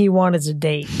mom he wanted to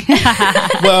date.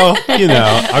 Well,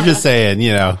 I'm just saying,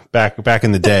 back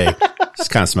in the day,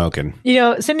 just kind of smoking.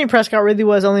 Sidney Prescott really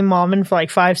was only momming for like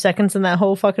 5 seconds in that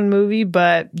whole fucking movie,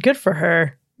 but good for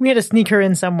her. We had to sneak her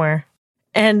in somewhere.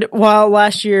 And while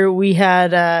last year we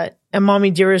had a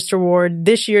Mommy Dearest award,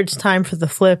 this year it's time for the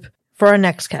flip for our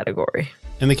next category.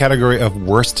 In the category of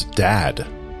Worst Dad,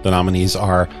 the nominees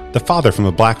are The Father from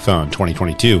the Black Phone,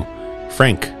 2022,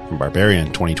 Frank from Barbarian,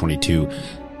 2022,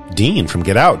 Dean from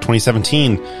Get Out,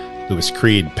 2017, Louis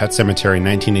Creed, Pet Sematary,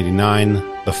 1989,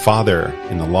 The Father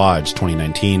in the Lodge,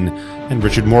 2019, and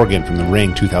Richard Morgan from The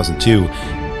Ring, 2002.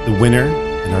 The winner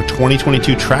in our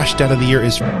 2022 Trash Dad of the Year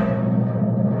is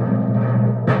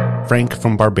Frank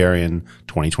from Barbarian,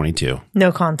 2022.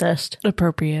 No contest.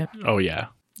 Appropriate. Oh, yeah.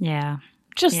 Yeah.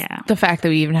 Just the fact that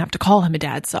we even have to call him a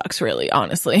dad sucks, really,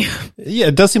 honestly. Yeah,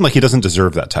 it does seem like he doesn't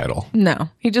deserve that title. No,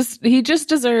 he just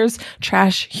deserves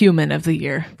Trash Human of the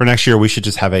Year. For next year, we should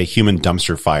just have a human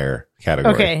dumpster fire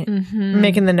category. Okay,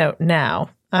 making the note now.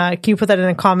 Can you put that in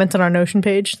a comment on our Notion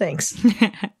page? Thanks.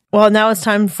 Well, now it's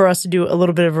time for us to do a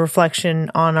little bit of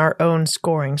reflection on our own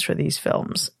scorings for these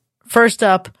films. First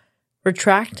up,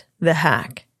 retract the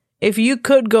hack. If you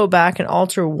could go back and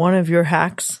alter one of your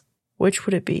hacks, which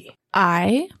would it be?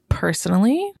 I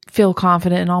personally feel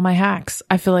confident in all my hacks.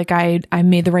 I feel like I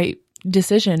made the right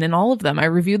decision in all of them. I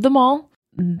reviewed them all.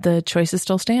 The choices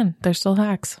still stand. They're still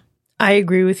hacks. I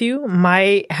agree with you.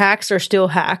 My hacks are still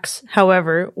hacks.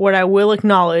 However, what I will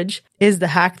acknowledge is the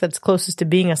hack that's closest to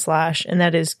being a slash, and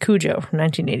that is Cujo from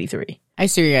 1983. I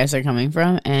see where you guys are coming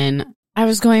from, and I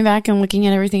was going back and looking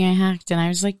at everything I hacked, and I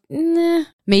was like, nah.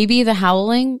 Maybe The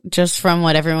Howling, just from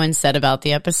what everyone said about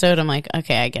the episode. I'm like,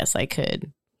 okay, I guess I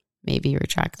could maybe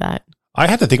retract that. I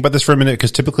had to think about this for a minute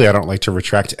because typically I don't like to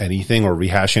retract anything or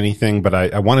rehash anything, but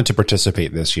I wanted to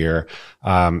participate this year.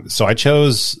 So I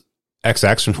chose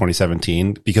XX from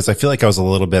 2017 because I feel like I was a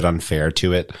little bit unfair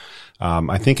to it.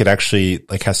 I think it actually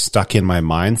has stuck in my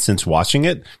mind since watching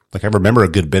it. I remember a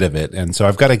good bit of it. And so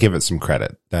I've got to give it some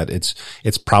credit that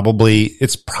it's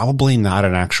probably not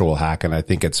an actual hack. And I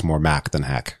think it's more Mac than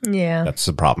hack. Yeah. That's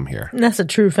the problem here. That's a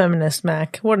true feminist,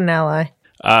 Mac. What an ally.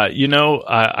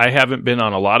 I haven't been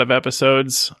on a lot of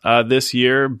episodes this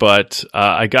year, but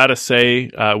I gotta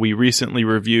say, we recently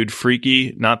reviewed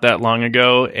Freaky not that long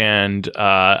ago, and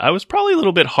I was probably a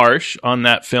little bit harsh on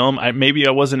that film. Maybe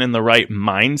I wasn't in the right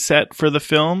mindset for the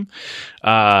film.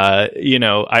 I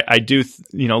do,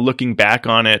 looking back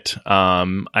on it,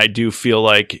 I do feel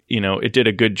like, it did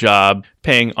a good job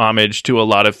paying homage to a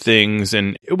lot of things,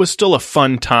 and it was still a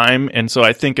fun time. And so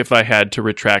I think if I had to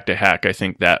retract a hack, I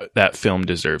think that film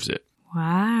deserves it.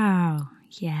 Wow.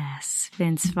 Yes,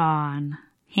 Vince Vaughn.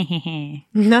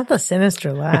 Not the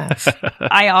sinister laugh.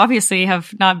 I obviously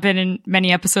have not been in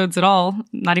many episodes at all,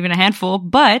 not even a handful,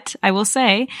 but I will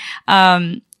say,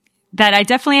 that I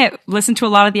definitely listened to a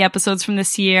lot of the episodes from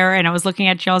this year, and I was looking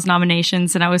at y'all's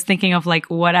nominations, and I was thinking of like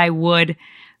what I would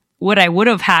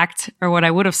have hacked or what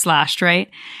I would have slashed, right?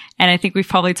 And I think we've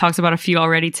probably talked about a few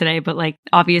already today, but like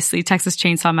obviously Texas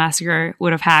Chainsaw Massacre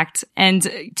would have hacked. And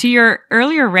to your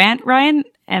earlier rant, Ryan,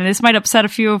 and this might upset a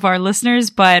few of our listeners,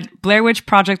 but Blair Witch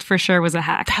Project for sure was a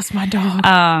hack. That's my dog.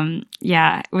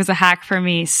 Yeah, it was a hack for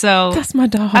me. So That's my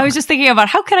dog. I was just thinking about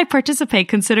how could I participate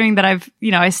considering that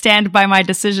I stand by my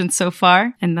decisions so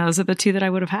far. And those are the two that I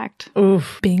would have hacked.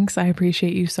 Oof. Binks, I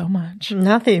appreciate you so much.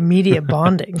 Not the immediate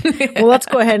bonding. Well, let's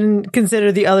go ahead and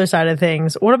consider the other side of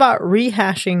things. What about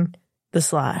rehashing the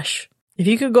slash? If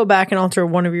you could go back and alter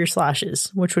one of your slashes,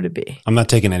 which would it be? I'm not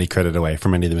taking any credit away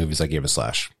from any of the movies I gave a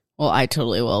slash. Well, I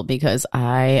totally will because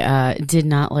I did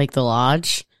not like The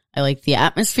Lodge. I like the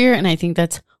atmosphere, and I think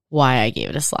that's why I gave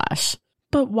it a slash.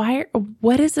 But why?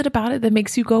 What is it about it that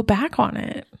makes you go back on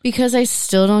it? Because I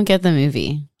still don't get the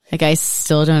movie. Like, I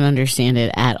still don't understand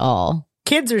it at all.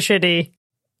 Kids are shitty.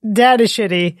 Dad is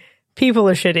shitty. People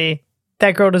are shitty.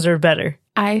 That girl deserved better.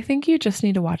 I think you just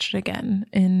need to watch it again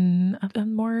in a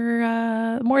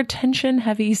more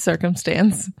tension-heavy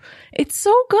circumstance. It's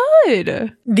so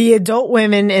good. The adult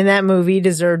women in that movie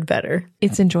deserved better.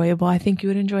 It's enjoyable. I think you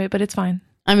would enjoy it, but it's fine.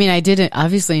 I mean, I didn't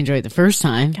obviously enjoy it the first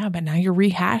time. Yeah, but now you're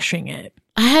rehashing it.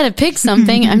 I had to pick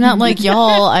something. I'm not like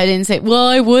y'all. I didn't say, well,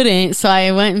 I wouldn't. So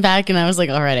I went back and I was like,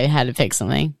 all right, I had to pick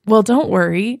something. Well, don't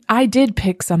worry. I did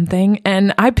pick something,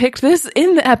 and I picked this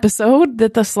in the episode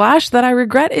that the slash that I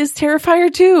regret is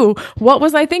Terrifier 2. What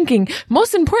was I thinking?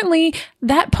 Most importantly,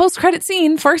 that post-credit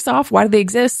scene, first off, why do they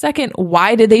exist? Second,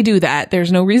 why did they do that?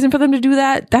 There's no reason for them to do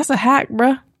that. That's a hack,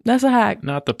 bruh. That's a hack.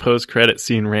 Not the post-credit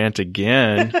scene rant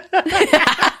again.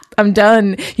 I'm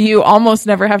done. You almost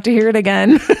never have to hear it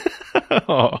again.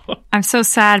 Oh. I'm so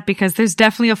sad because there's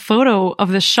definitely a photo of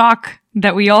the shock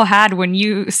that we all had when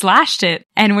you slashed it.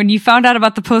 And when you found out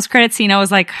about the post-credit scene, I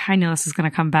was like, I know this is going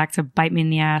to come back to bite me in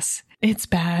the ass. It's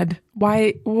bad.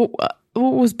 Why? What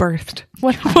was birthed?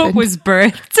 What happened? What was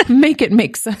birthed? Make it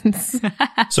make sense.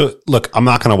 So look, I'm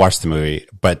not going to watch the movie,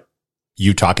 but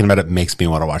you talking about it makes me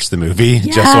want to watch the movie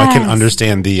just so I can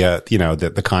understand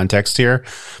the context here.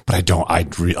 But I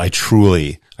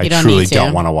truly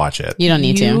don't want to watch it. You don't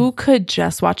need to. You could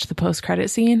just watch the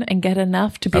post-credit scene and get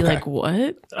enough to be Okay. like,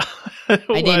 what? I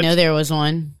didn't know there was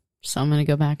one. So I'm going to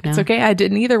go back now. It's okay. I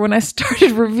didn't either when I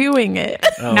started reviewing it.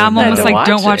 Oh, Now I'm no. almost like,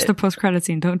 don't watch it. the post-credit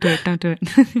scene. Don't do it. Don't do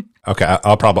it. Okay.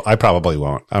 I probably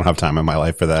won't. I don't have time in my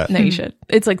life for that. No, you should.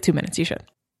 It's like 2 minutes. You should.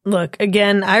 Look,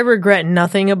 again, I regret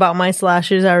nothing about my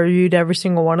slashes. I reviewed every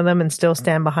single one of them and still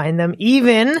stand behind them.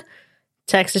 Even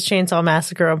Texas Chainsaw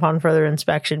Massacre upon further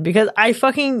inspection, because I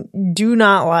fucking do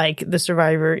not like The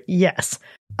Survivor. Yes.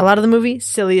 A lot of the movie,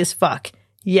 silly as fuck.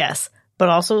 Yes. But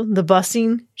also the bus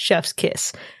scene, chef's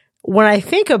kiss. When I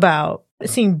think about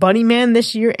seeing Bunny Man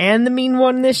this year and The Mean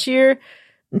One this year,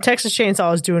 Texas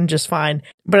Chainsaw is doing just fine.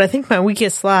 But I think my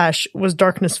weakest slash was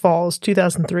Darkness Falls,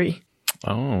 2003.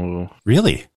 Oh.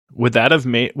 Really? Would that have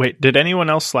made... Wait, did anyone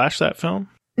else slash that film?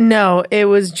 No, it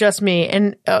was just me.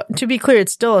 And to be clear,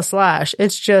 it's still a slash.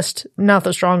 It's just not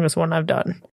the strongest one I've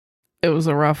done. It was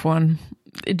a rough one.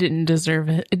 It didn't deserve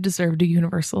it. It deserved a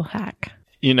universal hack.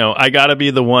 You know, I gotta be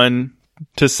the one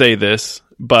to say this,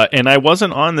 and I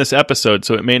wasn't on this episode,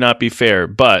 so it may not be fair,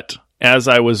 but as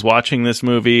I was watching this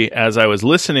movie, as I was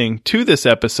listening to this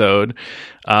episode,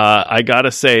 I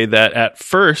gotta say that at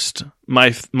first,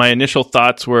 my initial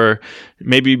thoughts were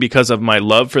maybe because of my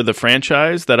love for the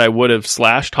franchise that I would have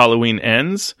slashed Halloween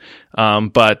Ends.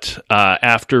 But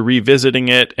after revisiting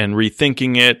it and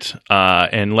rethinking it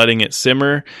and letting it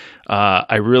simmer,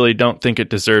 I really don't think it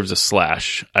deserves a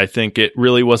slash. I think it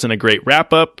really wasn't a great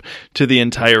wrap up to the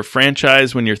entire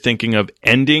franchise when you're thinking of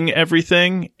ending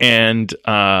everything. And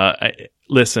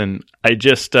listen,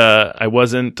 I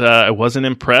wasn't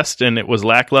impressed, and it was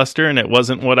lackluster, and it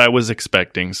wasn't what I was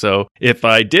expecting. So if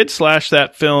I did slash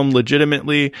that film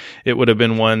legitimately, it would have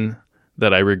been one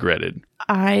that I regretted.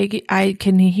 I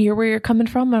can hear where you're coming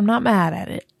from. I'm not mad at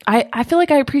it. I feel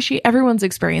like I appreciate everyone's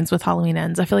experience with Halloween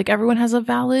Ends. I feel like everyone has a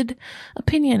valid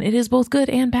opinion. It is both good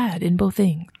and bad in both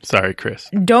things. Sorry, Chris.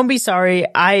 Don't be sorry.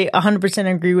 I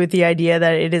 100% agree with the idea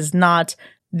that it is not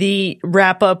the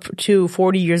wrap up to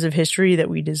 40 years of history that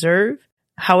we deserve.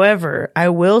 However, I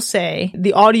will say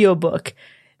the audiobook,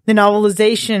 the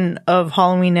novelization of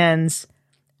Halloween Ends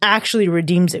actually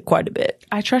redeems it quite a bit.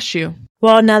 I trust you.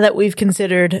 Well, now that we've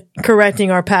considered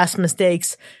correcting our past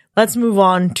mistakes, let's move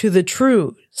on to the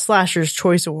true Slasher's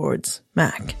Choice Awards.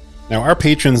 Mac. Now, our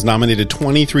patrons nominated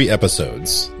 23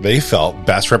 episodes they felt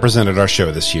best represented our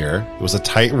show this year. It was a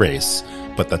tight race,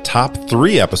 but the top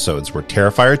 3 episodes were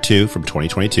Terrifier 2 from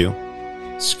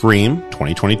 2022, Scream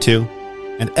 2022,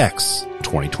 and X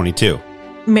 2022.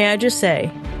 May I just say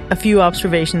a few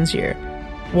observations here?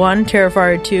 1,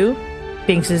 Terrifier 2,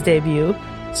 Binks' debut.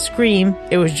 Scream,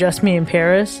 it was just me in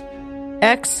Paris.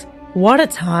 X, what a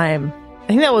time. I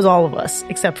think that was all of us,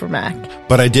 except for Mac.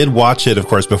 But I did watch it, of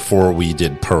course, before we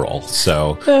did Pearl,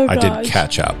 so I did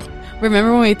catch up.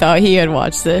 Remember when we thought he had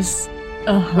watched this?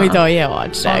 We thought he had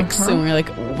watched X, and we were like,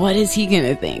 what is he going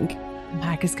to think?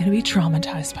 Mac is going to be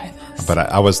traumatized by this. But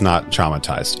I was not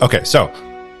traumatized. Okay, so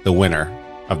the winner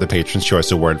of the Patron's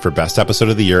Choice Award for Best Episode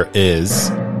of the Year is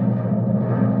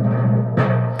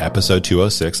Episode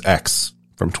 206, X,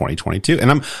 from 2022.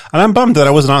 And I'm bummed that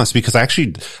I wasn't on this because I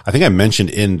think I mentioned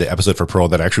in the episode for Pearl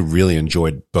that I actually really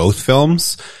enjoyed both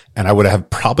films, and I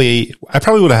probably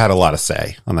would have had a lot to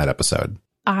say on that episode.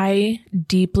 I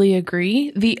deeply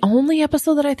agree. The only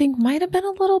episode that I think might have been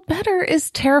a little better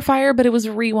is Terrifier, but it was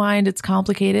a rewind. It's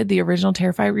complicated. The original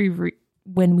Terrifier,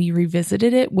 when we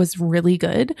revisited it, was really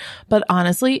good. But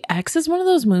honestly, X is one of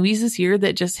those movies this year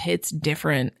that just hits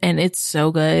different, and it's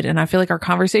so good. And I feel like our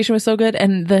conversation was so good,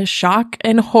 and the shock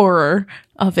and horror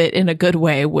of it in a good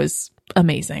way was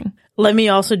amazing. Let me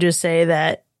also just say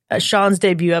that Sean's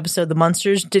debut episode, The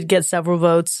Munsters, did get several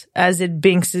votes, as did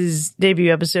Binks'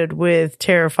 debut episode with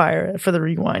Terrifier for the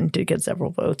Rewind, did get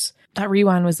several votes. That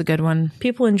Rewind was a good one.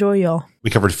 People enjoy y'all. We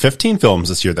covered 15 films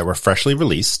this year that were freshly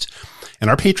released, and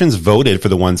our patrons voted for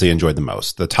the ones they enjoyed the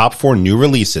most. The top 4 new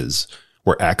releases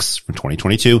were X from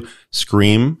 2022,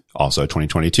 Scream, also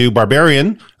 2022,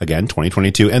 Barbarian, again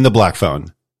 2022, and The Black Phone,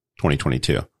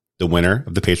 2022. The winner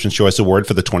of the Patron's Choice Award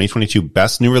for the 2022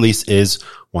 Best New Release is,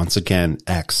 once again,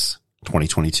 X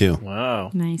 2022. Wow.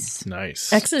 Nice.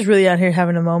 X is really out here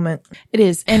having a moment. It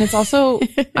is. And it's also,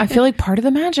 I feel like part of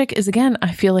the magic is, again,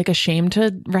 I feel like ashamed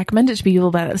to recommend it to people,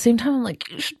 but at the same time, I'm like,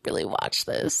 you should really watch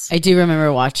this. I do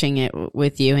remember watching it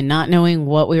with you and not knowing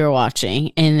what we were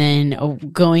watching, and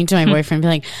then going to my boyfriend and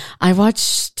be like, I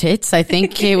watched tits. I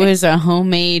think it was a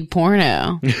homemade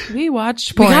porno. We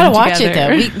watched We porn gotta watch it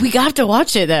together. though. We got to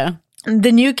watch it though.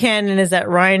 The new canon is that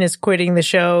Ryan is quitting the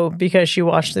show because she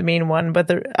watched The Mean One, but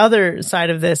the other side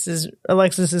of this is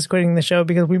Alexis is quitting the show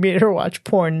because we made her watch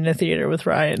porn in a theater with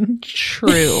Ryan.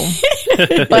 True.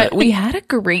 But we had a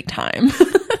great time.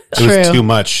 It was too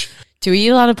much. Do we eat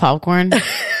a lot of popcorn?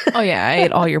 Oh yeah, I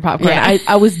ate all your popcorn. Yeah.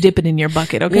 I was dipping in your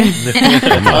bucket, okay?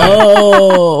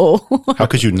 Oh. How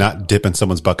could you not dip in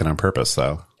someone's bucket on purpose,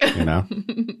 though? You know?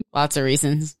 Lots of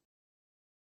reasons.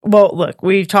 Well, look,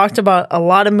 we've talked about a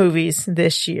lot of movies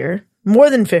this year, more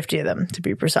than 50 of them to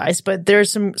be precise, but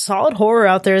there's some solid horror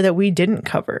out there that we didn't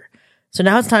cover. So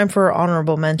now it's time for our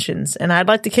honorable mentions. And I'd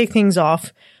like to kick things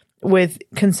off with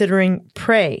considering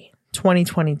Prey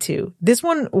 2022. This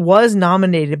one was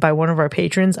nominated by one of our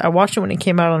patrons. I watched it when it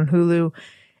came out on Hulu,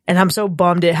 and I'm so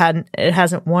bummed it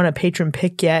hasn't won a patron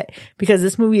pick yet, because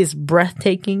this movie is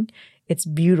breathtaking. It's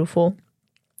beautiful.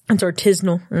 It's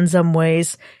artisanal in some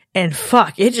ways. And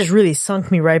fuck, it just really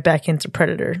sunk me right back into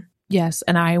Predator. Yes,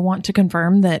 and I want to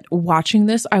confirm that watching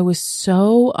this, I was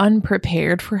so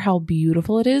unprepared for how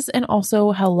beautiful it is and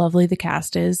also how lovely the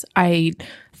cast is. I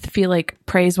feel like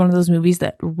Prey is one of those movies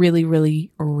that really,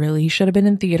 really, really should have been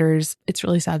in theaters. It's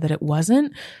really sad that it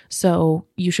wasn't. So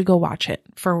you should go watch it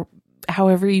for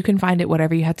however you can find it,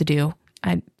 whatever you have to do.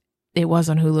 It was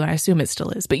on Hulu. I assume it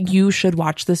still is, but you should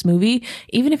watch this movie,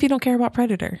 even if you don't care about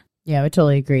Predator. Yeah, I would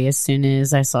totally agree. As soon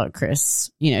as I saw Chris,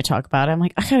 talk about it, I'm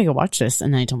like, I gotta go watch this.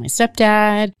 And then I told my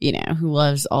stepdad, who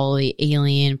loves all the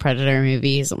Alien Predator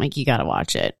movies. I'm like, you gotta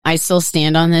watch it. I still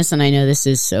stand on this, and I know this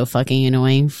is so fucking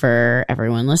annoying for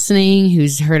everyone listening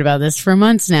who's heard about this for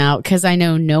months now, because I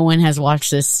know no one has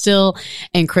watched this still.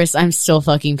 And Chris, I'm still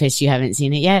fucking pissed you haven't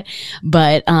seen it yet.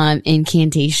 But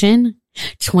Incantation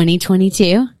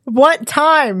 2022. What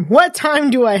time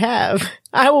do I have?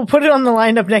 I will put it on the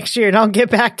lineup next year and I'll get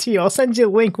back to you. I'll send you a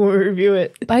link when we review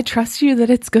it. I trust you that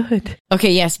it's good.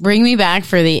 Okay, yes, bring me back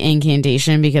for the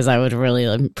Incantation, because I would really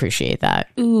appreciate that.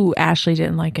 Ooh, Ashley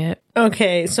didn't like it.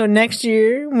 Okay, so next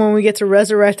year when we get to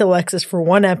resurrect Alexis for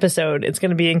one episode, it's going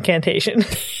to be Incantation.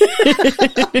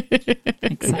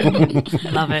 Excited.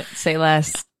 Love it. Say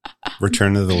less.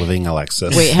 Return of the Living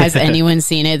Alexis. Wait, has anyone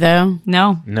seen it though?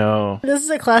 No. This is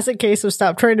a classic case of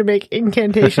stop trying to make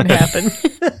Incantation happen.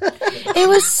 It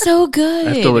was so good.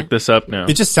 I have to look this up now.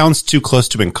 It just sounds too close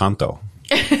to Encanto.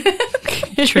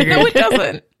 Triggered. No, it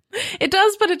doesn't. It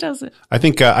does, but it doesn't. I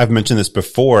think I've mentioned this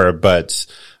before, but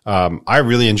I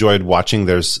really enjoyed watching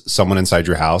There's Someone Inside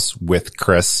Your House with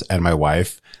Chris and my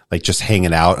wife. like just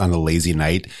hanging out on a lazy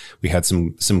night. We had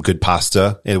some good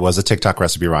pasta. It was a TikTok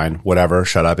recipe, Ryan. Whatever.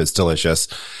 Shut up. It's delicious.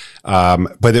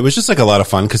 But it was just like a lot of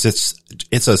fun because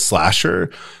it's a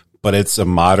slasher, but it's a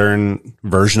modern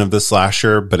version of the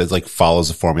slasher, but it like follows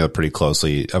the formula pretty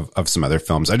closely of some other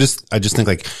films. I just think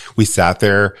like we sat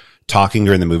there talking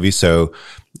during the movie. So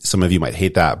some of you might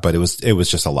hate that, but it was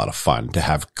just a lot of fun to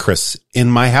have Chris in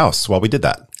my house while we did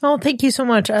that. Oh, thank you so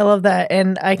much. I love that.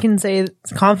 And I can say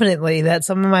confidently that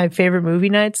some of my favorite movie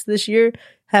nights this year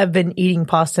have been eating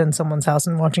pasta in someone's house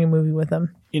and watching a movie with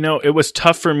them. You know, it was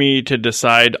tough for me to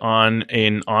decide on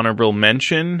an honorable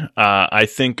mention. I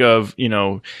think of, you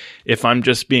know, if I'm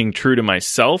just being true to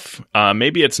myself,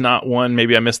 maybe it's not one,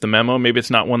 maybe I missed the memo. Maybe it's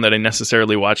not one that I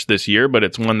necessarily watched this year, but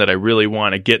it's one that I really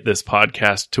want to get this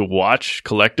podcast to watch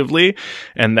collectively.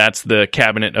 And that's The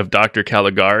Cabinet of Dr.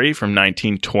 Caligari from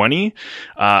 1920.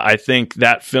 I think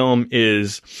that film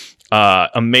is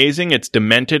amazing. It's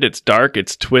demented. It's dark.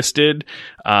 It's twisted.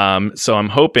 So I'm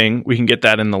hoping we can get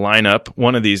that in the lineup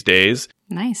one of these days.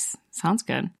 Nice. Sounds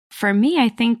good. For me, I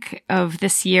think of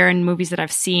this year and movies that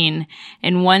I've seen,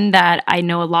 and one that I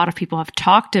know a lot of people have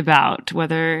talked about,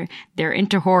 whether they're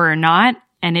into horror or not,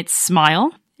 and it's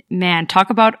Smile. Man, talk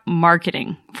about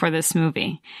marketing for this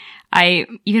movie.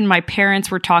 Even my parents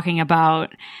were talking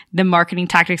about the marketing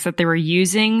tactics that they were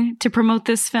using to promote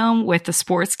this film with the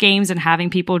sports games and having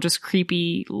people just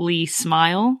creepily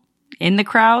smile in the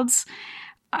crowds.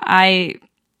 I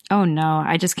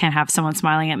just can't have someone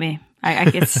smiling at me.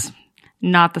 It's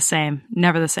not the same.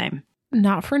 Never the same.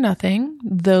 Not for nothing,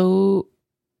 though.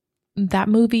 That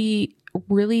movie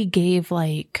really gave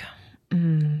like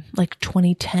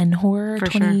 2010 horror, For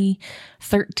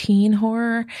 2013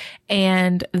 horror,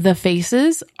 and the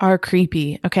faces are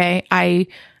creepy. Okay. I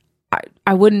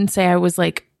wouldn't say I was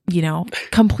like, you know,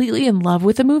 completely in love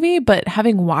with the movie, but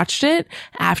having watched it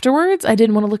afterwards, I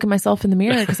didn't want to look at myself in the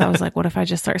mirror because I was like, what if I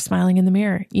just start smiling in the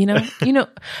mirror? You know,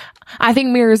 I think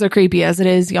mirrors are creepy as it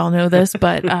is. Y'all know this,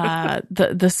 but,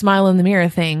 the smile in the mirror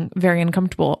thing, very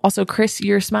uncomfortable. Also, Chris,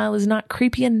 your smile is not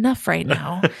creepy enough right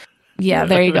now. Yeah,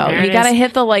 there you go. You gotta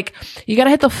hit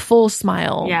the full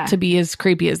smile to be as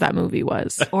creepy as that movie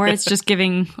was. Or it's just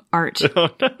giving art.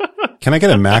 Can I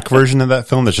get a Mac version of that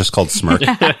film that's just called Smirk?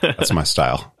 That's my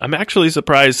style. I'm actually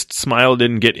surprised Smile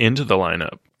didn't get into the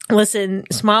lineup. Listen,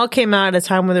 Smile came out at a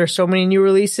time where there were so many new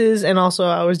releases, and also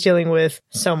I was dealing with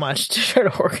so much to try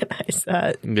to organize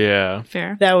that. Yeah.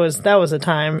 Fair. That was a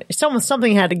time.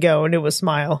 Something had to go, and it was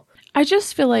Smile. I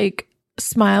just feel like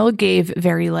Smile gave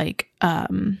very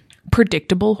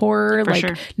predictable horror. For like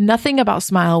sure. Nothing about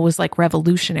Smile was like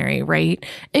revolutionary, right?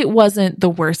 It wasn't the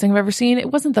worst thing I've ever seen.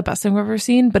 It wasn't the best thing I've ever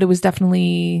seen, but it was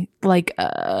definitely like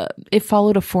it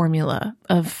followed a formula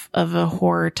of a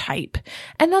horror type.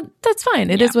 And that's fine.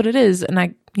 It is what it is.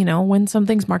 And when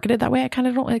something's marketed that way, I kind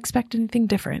of don't expect anything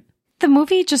different. The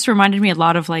movie just reminded me a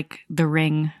lot of like The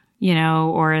Ring,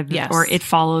 or It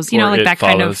Follows, Or like It that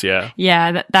Follows,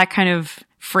 kind of that kind of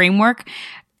framework.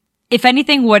 If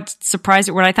anything, what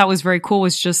I thought was very cool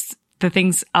was just the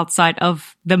things outside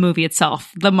of the movie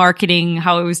itself, the marketing,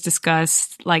 how it was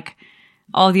discussed, like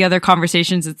all the other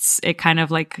conversations. It kind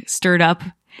of like stirred up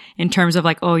in terms of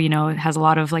like, it has a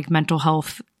lot of like mental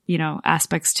health,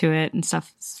 aspects to it and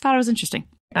stuff. Thought it was interesting.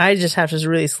 I just have to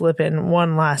really slip in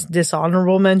one last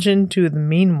dishonorable mention to The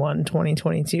Mean One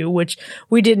 2022, which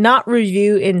we did not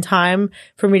review in time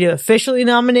for me to officially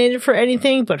nominate it for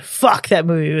anything, but fuck, that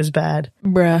movie was bad.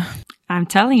 Bruh. I'm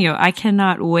telling you, I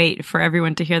cannot wait for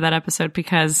everyone to hear that episode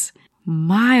because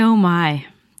my, oh my,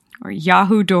 or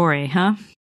Yahoo Dory, huh?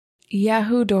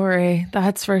 Yahoo Dory,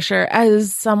 that's for sure.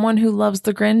 As someone who loves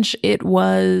The Grinch, it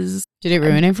was... Did it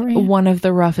ruin it for you? One of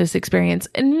the roughest experience.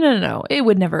 No. It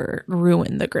would never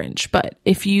ruin The Grinch. But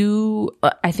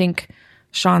I think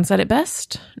Sean said it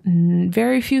best.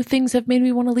 Very few things have made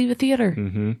me want to leave a theater.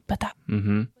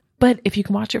 Mm-hmm. But if you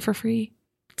can watch it for free,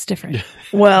 it's different.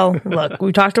 Well, look,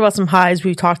 we talked about some highs,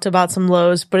 we talked about some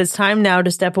lows, but it's time now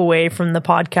to step away from the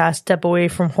podcast, step away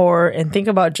from horror, and think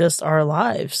about just our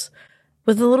lives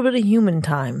with a little bit of human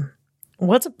time.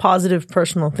 What's a positive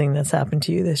personal thing that's happened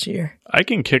to you this year? I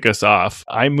can kick us off.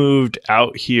 I moved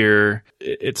out here.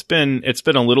 It's been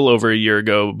a little over a year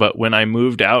ago, but when I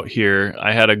moved out here,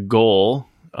 I had a goal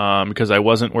because I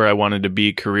wasn't where I wanted to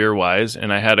be career-wise,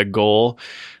 and I had a goal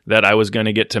that I was going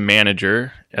to get to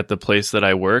manager at the place that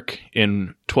I work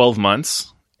in 12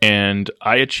 months. And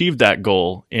I achieved that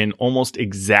goal in almost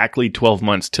exactly 12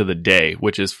 months to the day,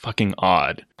 which is fucking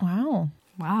odd. Wow.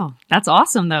 That's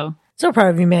awesome, though. So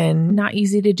proud of you, man. Not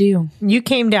easy to do. You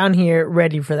came down here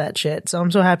ready for that shit, so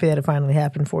I'm so happy that it finally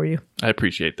happened for you. I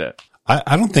appreciate that.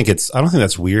 I don't think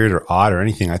that's weird or odd or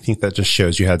anything. I think that just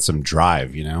shows you had some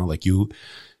drive, like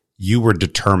you were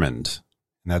determined.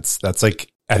 And that's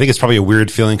like, I think it's probably a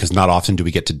weird feeling because not often do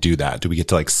we get to do that. Do we get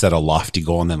to like set a lofty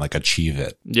goal and then like achieve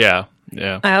it? Yeah.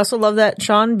 Yeah. I also love that,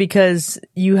 Sean, because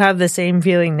you have the same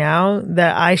feeling now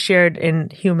that I shared in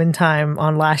Human Time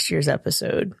on last year's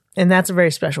episode. And that's a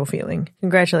very special feeling.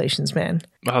 Congratulations, man.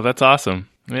 Oh, that's awesome.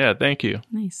 Yeah. Thank you.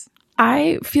 Nice.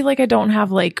 I feel like I don't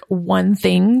have like one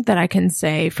thing that I can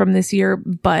say from this year,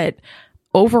 but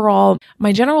overall,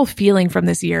 my general feeling from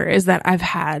this year is that I've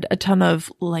had a ton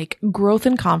of like growth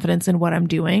and confidence in what I'm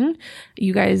doing.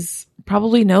 You guys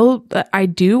probably know that I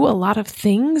do a lot of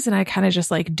things and I kind of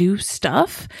just like do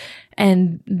stuff.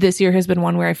 And this year has been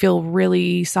one where I feel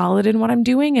really solid in what I'm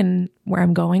doing and where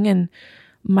I'm going and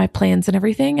my plans and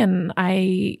everything. And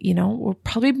we're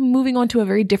probably moving on to a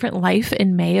very different life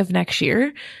in May of next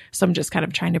year. So I'm just kind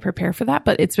of trying to prepare for that.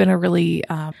 But it's been a really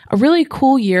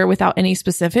cool year without any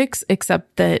specifics,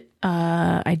 except that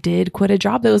I did quit a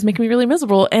job that was making me really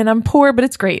miserable and I'm poor, but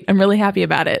it's great. I'm really happy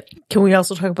about it. Can we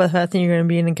also talk about the fact that you're going to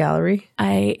be in a gallery?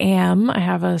 I am. I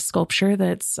have a sculpture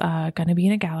that's going to be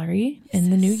in a gallery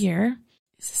in the new year.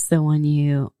 Is this the one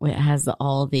it has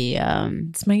all the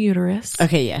It's my uterus.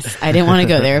 Okay, yes. I didn't want to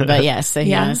go there, but yes, I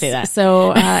want to say that.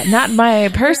 So not my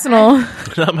personal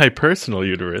Not my personal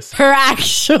uterus. Her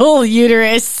actual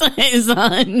uterus is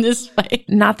on display.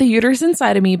 not the uterus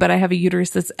inside of me, but I have a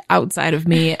uterus that's outside of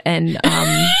me and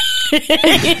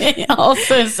It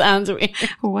also sounds weird.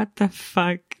 What the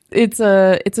fuck? it's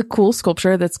a cool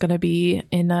sculpture that's going to be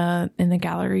in a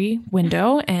gallery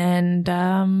window. And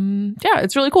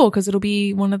it's really cool because it'll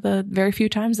be one of the very few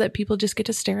times that people just get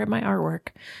to stare at my artwork,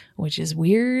 which is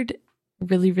weird.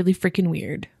 Really, really freaking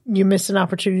weird. You missed an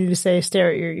opportunity to say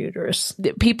stare at your uterus.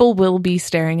 People will be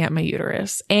staring at my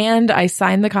uterus. And I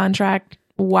signed the contract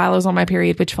while I was on my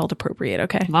period, which felt appropriate.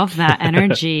 Okay. Love that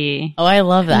energy. Oh, I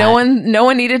love that. No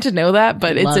one needed to know that,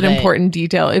 but it's Love an it. important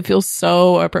detail. It feels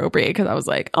so appropriate because I was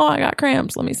like, oh, I got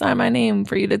cramps. Let me sign my name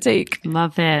for you to take.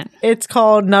 Love it. It's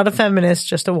called Not a Feminist,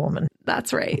 Just a Woman.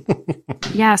 That's right.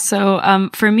 Yeah. So,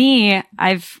 for me,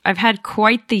 I've had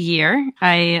quite the year.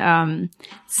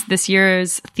 This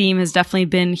year's theme has definitely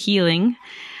been healing.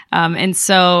 And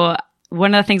so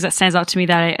one of the things that stands out to me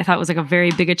that I thought was like a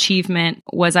very big achievement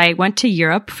was I went to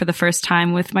Europe for the first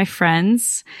time with my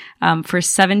friends, for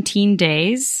 17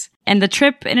 days. And the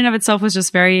trip in and of itself was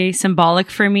just very symbolic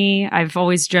for me. I've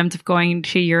always dreamt of going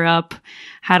to Europe,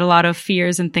 had a lot of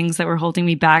fears and things that were holding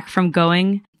me back from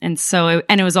going. And so,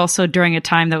 it was also during a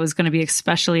time that was going to be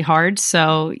especially hard.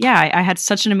 So yeah, I had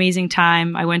such an amazing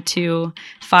time. I went to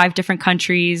 5 different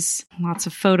countries, lots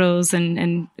of photos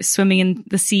and swimming in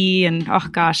the sea and oh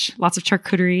gosh, lots of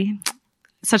charcuterie.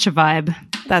 Such a vibe.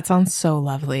 That sounds so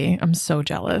lovely. I'm so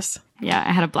jealous. Yeah,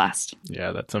 I had a blast.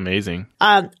 Yeah, that's amazing.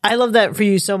 I love that for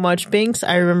you so much, Binks.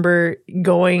 I remember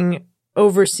going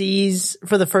overseas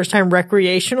for the first time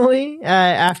recreationally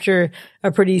after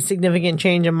a pretty significant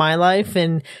change in my life.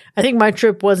 And I think my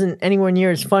trip wasn't anywhere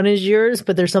near as fun as yours,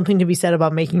 but there's something to be said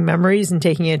about making memories and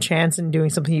taking a chance and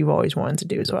doing something you've always wanted to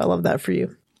do. So I love that for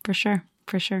you. For sure.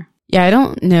 For sure. Yeah, I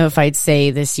don't know if I'd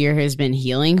say this year has been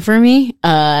healing for me,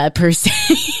 per se.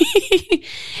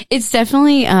 It's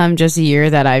definitely just a year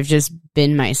that I've just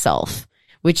been myself,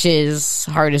 which is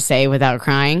hard to say without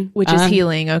crying. Which is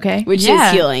healing, okay? Which Yeah.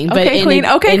 is healing. But Okay, queen.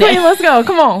 Let's go.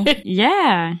 Come on.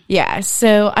 Yeah. Yeah,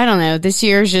 so I don't know. This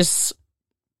year's just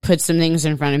put some things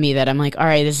in front of me that I'm like, all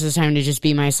right, this is time to just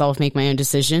be myself, make my own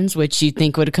decisions, which you'd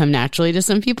think would come naturally to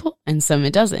some people and some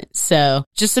it doesn't. So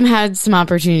just had some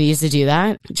opportunities to do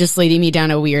that, just leading me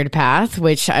down a weird path,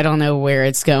 which I don't know where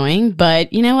it's going,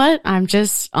 but you know what? I'm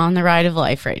just on the ride of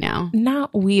life right now.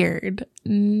 Not weird.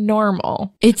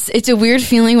 Normal. It's a weird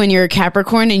feeling when you're a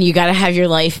Capricorn and you got to have your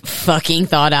life fucking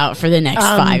thought out for the next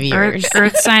 5 years.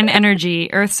 Earth sign energy.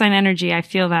 I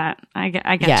feel that. I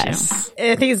get Yes.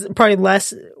 I think it's probably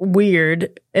less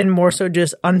weird and more so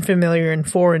just unfamiliar and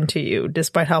foreign to you,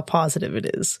 despite how positive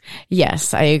it is.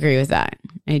 Yes, I agree with that.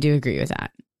 I do agree with that.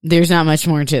 There's not much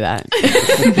more to that.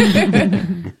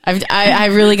 I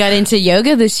really got into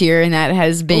yoga this year, and that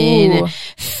has been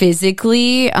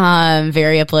physically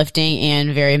very uplifting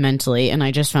and very mentally. And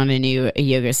I just found a new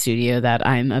yoga studio that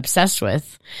I'm obsessed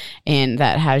with, and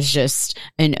that has just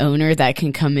an owner that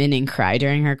can come in and cry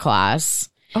during her class,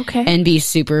 Okay. and be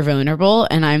super vulnerable.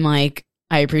 And I'm like,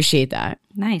 I appreciate that.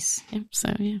 Nice. Yeah,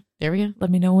 so yeah, there we go. Let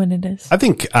me know when it is. I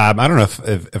think, I don't know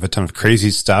if a ton of crazy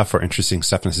stuff or interesting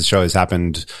stuff in this show has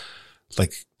happened,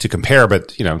 like to compare,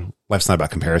 but life's not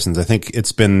about comparisons. I think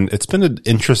it's been an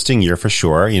interesting year for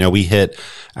sure. We hit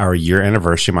our year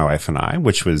anniversary, my wife and I,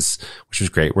 which was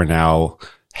great. We're now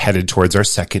headed towards our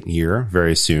second year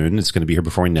very soon. It's going to be here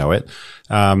before we know it.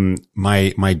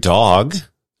 My dog,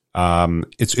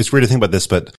 it's weird to think about this,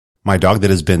 but my dog that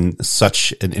has been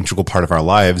such an integral part of our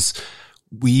lives,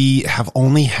 we have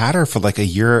only had her for like a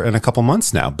year and a couple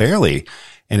months now, barely.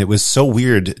 And it was so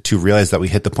weird to realize that we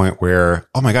hit the point where,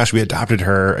 oh my gosh, we adopted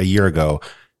her a year ago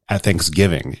at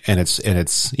Thanksgiving, and it's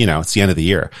it's the end of the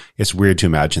year. It's weird to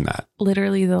imagine that.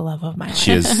 Literally the love of my life.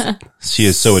 She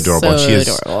is so adorable. So She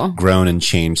has adorable. grown and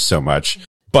changed so much.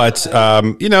 But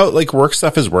like work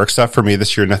stuff is work stuff for me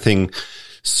this year. Nothing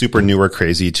super new or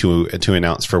crazy to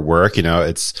announce for work.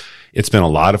 It's been a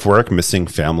lot of work, missing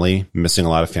a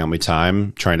lot of family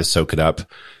time, trying to soak it up,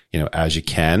 as you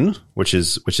can, which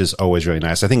is always really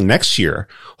nice. I think next year,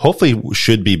 hopefully,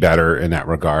 should be better in that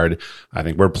regard. I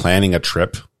think we're planning a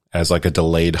trip as like a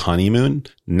delayed honeymoon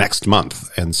next month.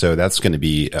 And so that's going to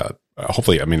be,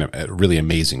 hopefully, a really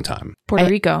amazing time. Puerto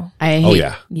Rico. Oh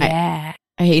yeah. Yeah.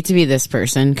 I hate to be this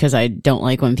person because I don't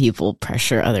like when people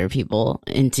pressure other people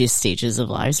into stages of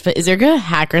lives. But is there a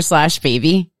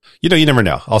hacker/baby? You never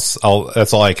know.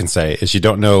 That's all I can say is you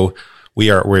don't know.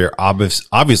 We're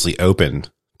obviously open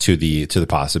to the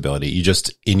possibility. You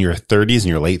just, in your 30s, in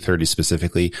your late 30s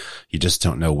specifically, you just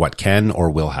don't know what can or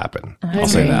will happen. I'll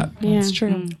say that. Yeah. That's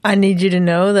true. I need you to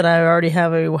know that I already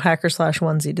have a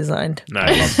hacker/onesie designed.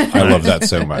 Nice. I love that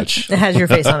so much. It has your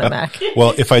face on it, Mac.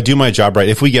 Well, if I do my job right,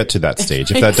 if we get to that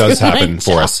stage, if that does happen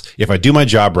for us, if I do my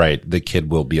job right, the kid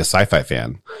will be a sci-fi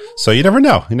fan. So you never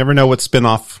know. You never know what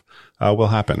spin-off will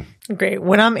happen. Great.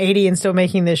 When I'm 80 and still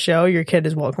making this show, your kid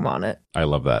is welcome on it. I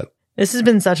love that. This has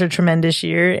been such a tremendous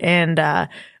year. And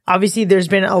obviously, there's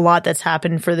been a lot that's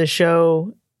happened for the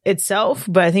show itself.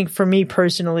 But I think for me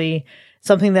personally,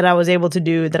 something that I was able to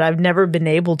do that I've never been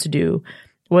able to do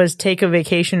was take a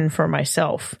vacation for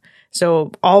myself.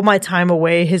 So all my time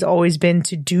away has always been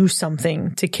to do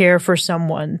something, to care for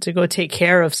someone, to go take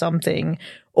care of something,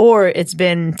 or it's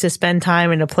been to spend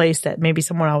time in a place that maybe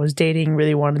someone I was dating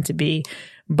really wanted to be.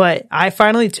 But I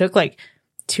finally took like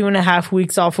 2.5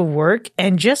 weeks off of work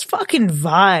and just fucking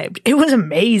vibed. It was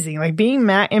amazing. Like being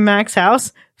in Mac's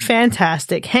house,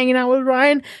 fantastic. Hanging out with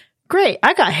Ryan, great.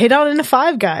 I got hit on in the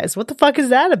Five Guys. What the fuck is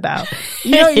that about?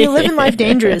 You're living life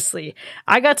dangerously.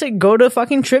 I got to go to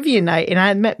fucking trivia night and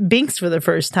I met Binks for the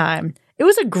first time. It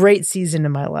was a great season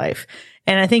in my life.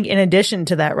 And I think in addition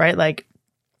to that, right, like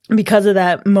because of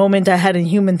that moment I had in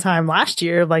Human Time last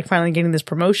year, like finally getting this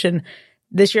promotion,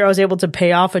 this year I was able to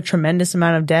pay off a tremendous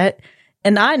amount of debt.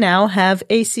 And I now have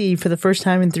AC for the first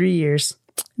time in 3 years.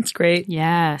 It's great.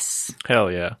 Yes.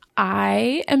 Hell yeah.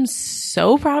 I am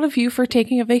so proud of you for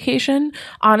taking a vacation.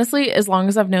 Honestly, as long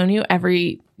as I've known you,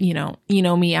 you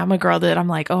know me, I'm a girl that I'm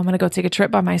like, oh, I'm going to go take a trip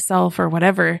by myself or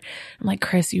whatever. I'm like,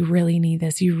 Chris, you really need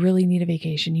this. You really need a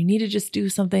vacation. You need to just do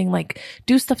something, like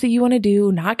do stuff that you want to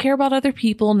do, not care about other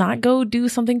people, not go do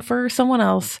something for someone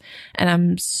else. And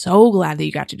I'm so glad that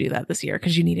you got to do that this year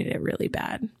because you needed it really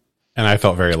bad. And I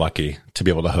felt very lucky to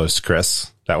be able to host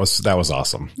Chris. That was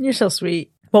awesome. You're so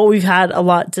sweet. Well, we've had a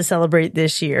lot to celebrate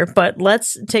this year, but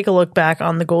let's take a look back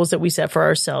on the goals that we set for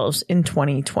ourselves in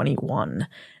 2021.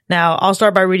 Now, I'll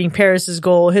start by reading Paris's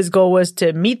goal. His goal was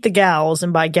to meet the gals,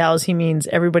 and by gals, he means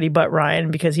everybody but Ryan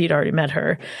because he'd already met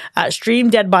her. Stream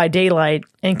Dead by Daylight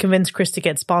and convince Chris to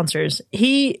get sponsors.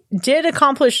 He did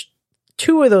accomplish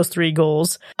 2 of those 3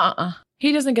 goals.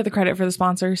 He doesn't get the credit for the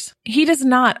sponsors. He does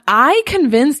not. I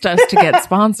convinced us to get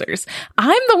sponsors.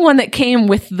 I'm the one that came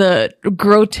with the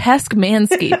grotesque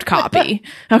Manscaped copy.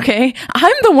 Okay.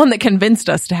 I'm the one that convinced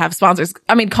us to have sponsors.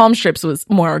 I mean, Calm Strips was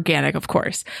more organic, of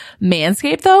course.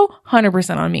 Manscaped though,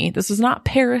 100% on me. This was not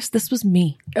Paris. This was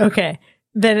me. Okay.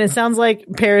 Then it sounds like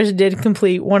Paris did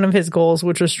complete one of his goals,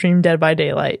 which was Stream Dead by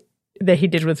Daylight that he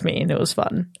did with me. And it was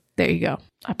fun. There you go.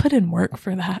 I put in work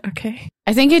for that. Okay.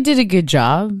 I think it did a good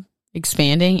job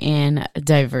expanding and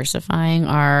diversifying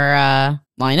our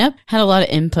lineup. Had a lot of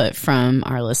input from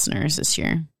our listeners this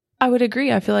year. I would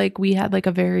agree. I feel like we had like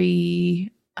a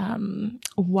very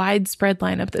widespread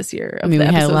lineup this year of the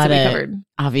episodes that we covered.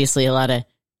 Obviously a lot of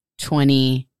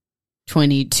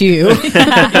 2022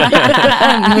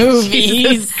 movies.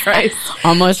 Jesus Christ.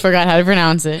 Almost forgot how to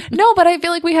pronounce it. No, but I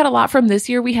feel like we had a lot from this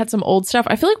year. We had some old stuff.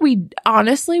 I feel like we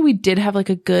did have like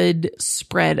a good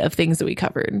spread of things that we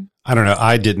covered. I don't know.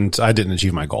 I didn't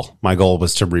achieve my goal. My goal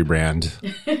was to rebrand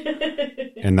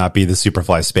and not be the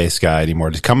Superfly space guy anymore,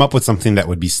 to come up with something that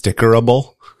would be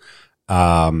stickerable.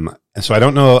 And so I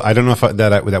don't know if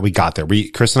that we got there.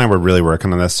 Chris and I were really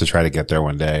working on this to try to get there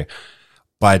one day.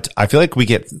 But I feel like we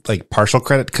get like partial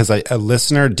credit because a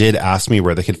listener did ask me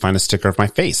where they could find a sticker of my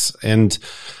face. And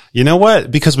you know what?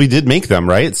 Because we did make them,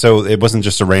 right? So it wasn't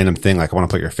just a random thing like I want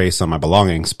to put your face on my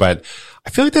belongings. But I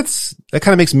feel like that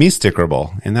kind of makes me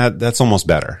stickerable, and that's almost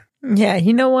better. Yeah,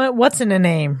 you know what? What's in a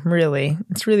name, really?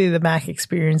 It's really the Mac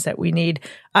experience that we need.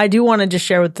 I do want to just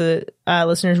share with the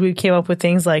listeners, we came up with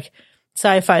things like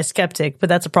sci-fi skeptic, but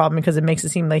that's a problem because it makes it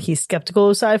seem like he's skeptical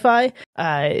of sci-fi.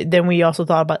 Then we also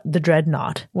thought about the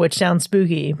Dreadnought, which sounds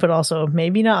spooky, but also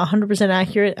maybe not 100%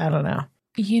 accurate. I don't know.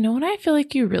 You know what I feel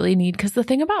like you really need? Because the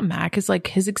thing about Mac is like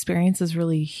his experience is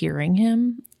really hearing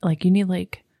him. Like you need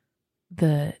like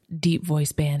the deep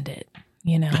voice bandit,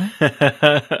 you know?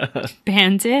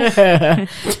 Bandit?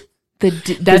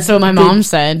 That's what my mom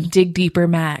said. Dig deeper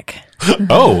Mac.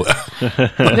 Oh,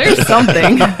 There's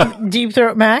something. Deep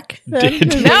Throat Mac? No, I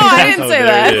didn't say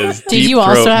that. Did you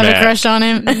also have a crush on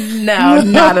him? No,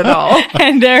 not at all.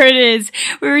 And there it is.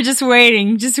 We were just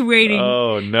waiting.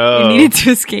 Oh no! You needed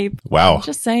to escape. wow.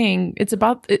 Just saying, it's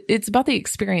about the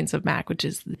experience of Mac, which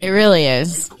is It really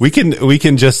is. We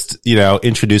can just,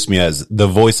 introduce me as the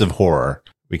voice of horror.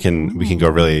 We can go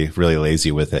really, really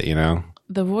lazy with it,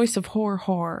 the voice of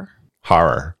horror.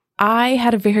 Horror. I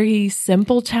had a very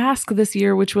simple task this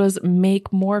year, which was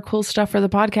make more cool stuff for the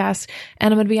podcast.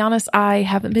 And I'm going to be honest, I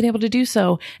haven't been able to do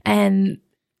so. And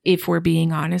if we're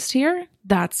being honest here,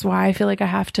 that's why I feel like I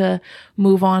have to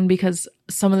move on, because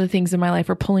some of the things in my life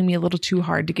are pulling me a little too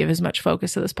hard to give as much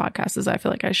focus to this podcast as I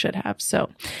feel like I should have. So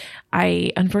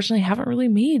I unfortunately haven't really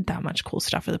made that much cool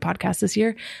stuff for the podcast this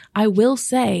year. I will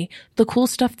say the cool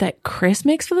stuff that Chris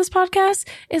makes for this podcast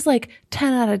is like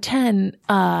 10 out of 10.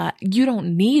 You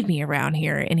don't need me around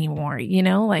here anymore.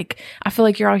 Like I feel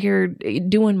like you're out here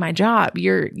doing my job.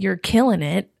 You're killing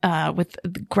it, with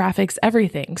graphics,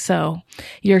 everything. So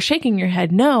you're shaking your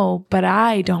head no, but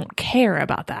I don't care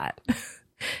about that.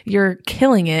 You're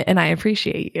killing it, and I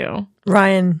appreciate you.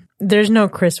 Ryan, there's no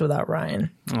Chris without Ryan.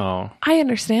 Oh, I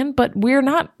understand, but we're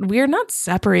not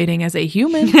separating as a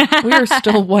human. We are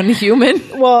still one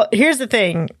human. Well, here's the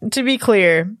thing. To be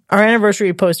clear, our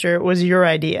anniversary poster was your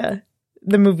idea,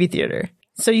 the movie theater.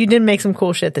 So you did make some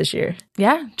cool shit this year.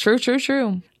 Yeah,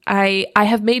 true. I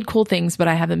have made cool things, but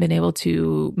I haven't been able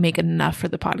to make enough for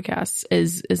the podcast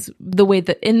is the way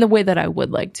that I would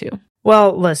like to.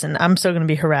 Well, listen, I'm still going to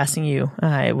be harassing you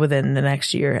within the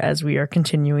next year as we are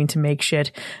continuing to make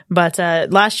shit. But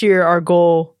last year, our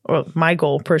goal, or my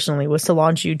goal personally, was to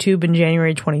launch YouTube in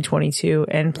January 2022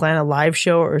 and plan a live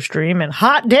show or stream. And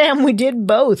hot damn, we did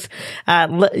both.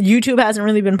 YouTube hasn't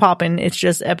really been popping. It's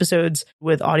just episodes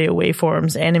with audio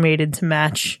waveforms animated to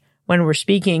match when we're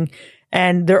speaking.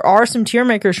 And there are some tier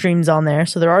maker streams on there.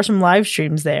 So there are some live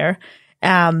streams there.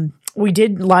 We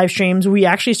did live streams. We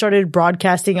actually started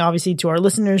broadcasting, obviously, to our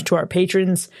listeners, to our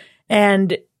patrons.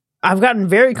 And I've gotten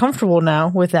very comfortable now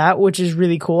with that, which is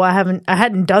really cool. I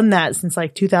hadn't done that since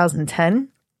like 2010.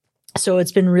 So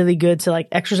it's been really good to like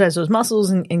exercise those muscles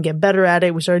and get better at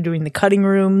it. We started doing the cutting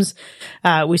rooms.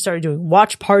 We started doing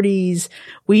watch parties.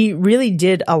 We really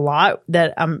did a lot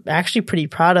that I'm actually pretty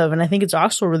proud of. And I think it's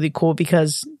also really cool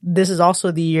because this is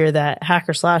also the year that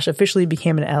Hacker Slash officially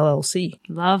became an LLC.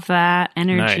 Love that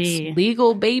energy. Nice.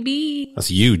 Legal, baby. That's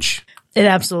huge. It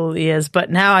absolutely is.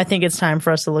 But now I think it's time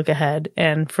for us to look ahead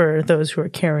and for those who are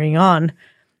carrying on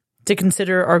to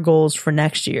consider our goals for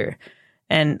next year.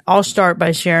 And I'll start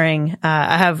by sharing,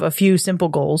 I have a few simple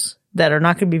goals that are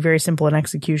not going to be very simple in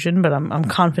execution, but I'm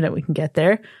confident we can get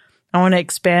there. I want to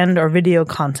expand our video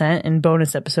content and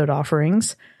bonus episode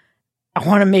offerings. I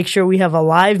want to make sure we have a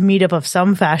live meetup of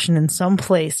some fashion in some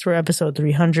place for episode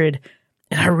 300.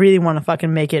 And I really want to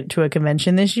fucking make it to a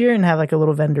convention this year and have like a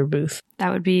little vendor booth.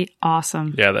 That would be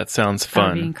awesome. yeah, that sounds That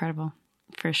would be fun. incredible.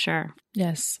 For sure.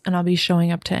 Yes, and I'll be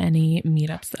showing up to any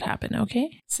meetups that happen,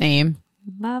 okay? Same.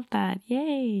 Love that.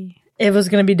 Yay. It was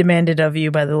going to be demanded of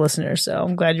you by the listeners, so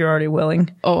I'm glad you're already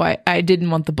willing. Oh, I didn't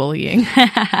want the bullying.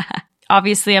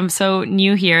 Obviously, I'm so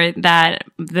new here that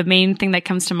the main thing that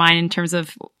comes to mind in terms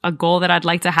of a goal that I'd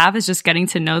like to have is just getting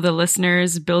to know the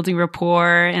listeners, building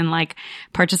rapport, and like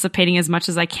participating as much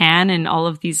as I can in all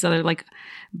of these other like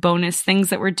bonus things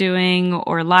that we're doing,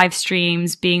 or live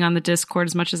streams, being on the Discord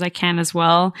as much as I can as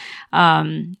well.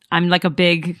 I'm like a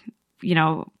big,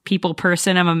 people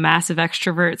person. I'm a massive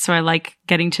extrovert. So I like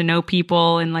getting to know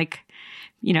people and like,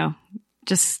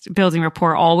 just building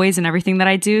rapport always in everything that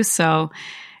I do. So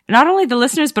not only the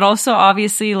listeners, but also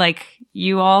obviously like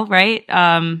you all, right?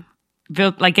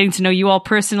 Like getting to know you all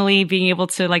personally, being able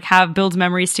to like build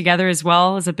memories together as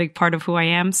well is a big part of who I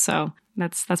am. So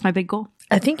that's my big goal.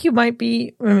 I think you might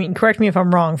be, correct me if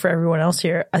I'm wrong for everyone else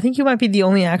here. I think you might be the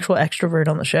only actual extrovert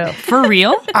on the show. For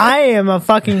real? I am a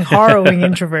fucking harrowing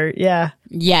introvert. Yeah.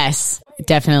 Yes,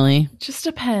 definitely. Just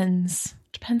depends.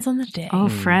 Depends on the day. Oh,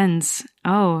 friends.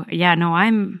 Oh, yeah. No,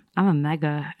 I'm a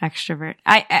mega extrovert.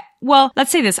 Well,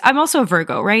 let's say this. I'm also a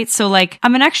Virgo, right? So like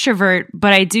I'm an extrovert,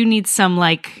 but I do need some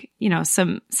like,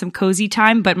 some cozy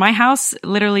time. But my house,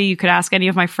 literally, you could ask any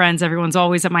of my friends. Everyone's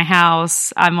always at my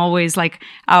house. I'm always like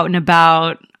out and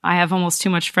about. I have almost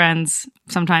too much friends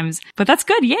sometimes, but that's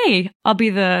good. Yay. I'll be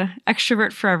the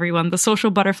extrovert for everyone, the social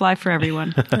butterfly for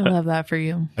everyone. I love that for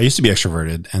you. I used to be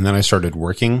extroverted, and then I started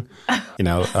working,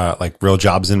 like real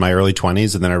jobs in my early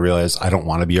 20s. And then I realized I don't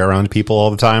want to be around people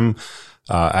all the time.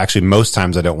 Actually, most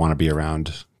times I don't want to be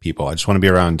around people. I just want to be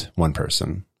around one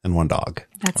person and one dog.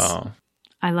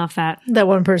 I love that. That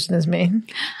one person is me.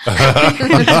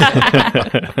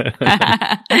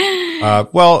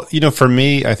 Well, for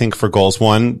me, I think for goals,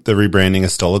 one, the rebranding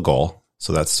is still a goal.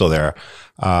 So that's still there.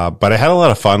 But I had a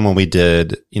lot of fun when we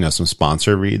did, some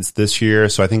sponsor reads this year.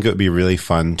 So I think it would be really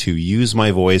fun to use my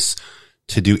voice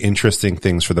to do interesting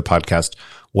things for the podcast,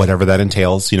 whatever that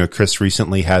entails. Chris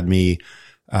recently had me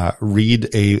read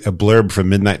a blurb from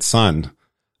Midnight Sun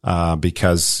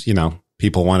because,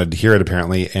 people wanted to hear it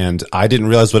apparently. And I didn't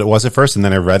realize what it was at first. And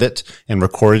then I read it and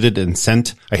recorded it and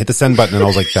I hit the send button and I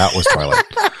was like, that was Twilight.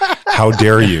 How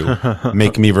dare you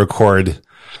make me record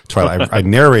Twilight? I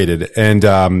narrated.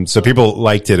 And, so people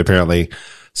liked it apparently.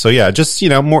 So yeah, just,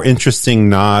 more interesting,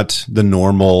 not the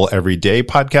normal everyday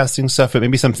podcasting stuff, but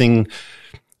maybe something,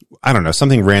 I don't know,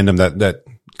 something random that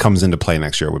comes into play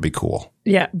next year would be cool.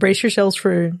 Yeah. Brace yourselves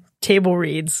for table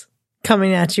reads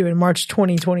coming at you in March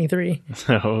 2023.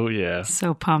 Oh, yeah.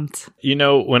 So pumped.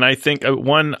 When I think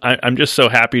I'm just so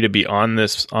happy to be on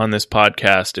this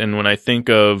podcast. And when I think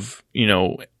of,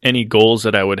 any goals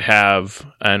that I would have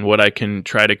and what I can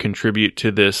try to contribute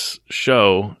to this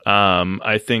show,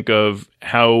 I think of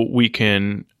how we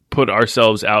can put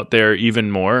ourselves out there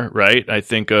even more, right? I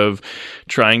think of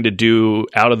trying to do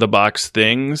out of the box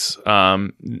things,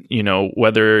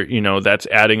 whether, that's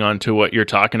adding on to what you're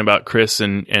talking about, Chris,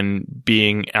 and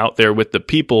being out there with the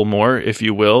people more, if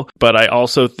you will. But I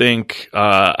also think,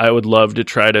 I would love to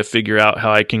try to figure out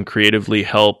how I can creatively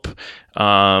help,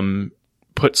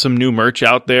 put some new merch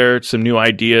out there, some new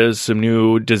ideas, some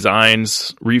new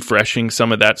designs, refreshing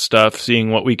some of that stuff,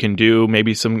 seeing what we can do.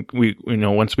 Maybe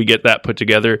once we get that put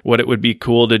together, what it would be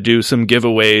cool to do some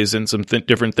giveaways and some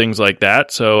different things like that.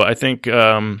 So I think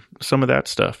some of that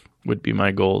stuff would be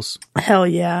my goals. Hell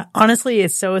yeah. Honestly,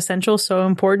 it's so essential, so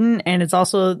important. And it's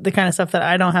also the kind of stuff that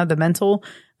I don't have the mental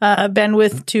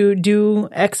bandwidth to do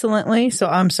excellently. So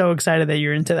I'm so excited that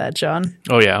you're into that, John.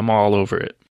 Oh yeah, I'm all over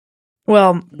it.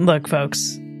 Well, look,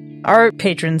 folks, our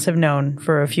patrons have known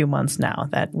for a few months now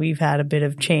that we've had a bit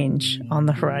of change on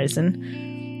the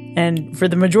horizon. And for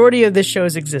the majority of this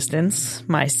show's existence,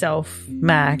 myself,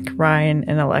 Mac, Ryan,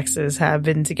 and Alexis have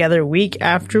been together week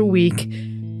after week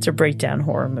to break down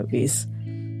horror movies.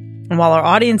 And while our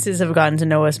audiences have gotten to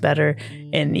know us better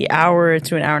in the hour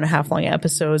to an hour and a half long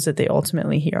episodes that they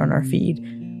ultimately hear on our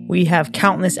feed, we have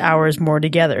countless hours more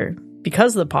together.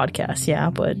 Because of the podcast, yeah,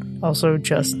 but also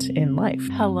just in life.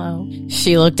 Hello.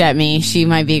 She looked at me. She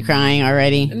might be crying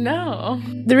already. No.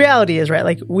 The reality is, right,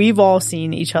 like we've all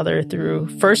seen each other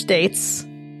through first dates,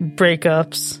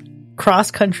 breakups,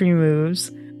 cross-country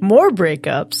moves, more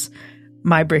breakups,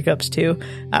 my breakups too,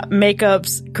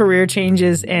 makeups, career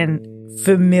changes, and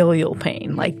familial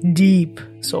pain, like deep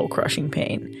soul-crushing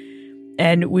pain.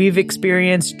 And we've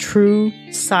experienced true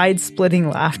side-splitting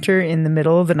laughter in the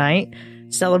middle of the night,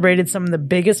 celebrated some of the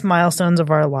biggest milestones of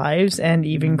our lives, and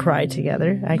even cried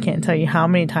together. I can't tell you how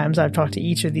many times I've talked to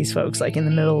each of these folks, like in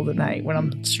the middle of the night when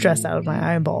I'm stressed out of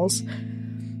my eyeballs.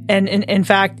 And in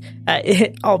fact,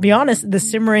 I'll be honest, the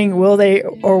simmering will they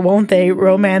or won't they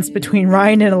romance between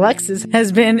Ryan and Alexis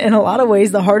has been, in a lot of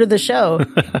ways, the heart of the show.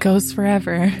 Goes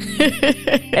forever.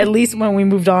 At least when we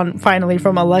moved on finally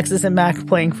from Alexis and Mac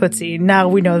playing footsie. Now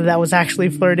we know that was actually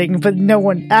flirting, but no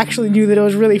one actually knew that it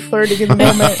was really flirting in the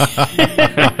moment.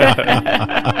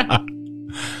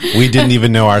 We didn't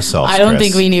even know ourselves. I don't Chris.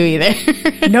 think we knew either.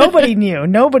 Nobody knew.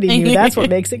 That's what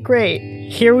makes it great.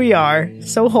 Here we are,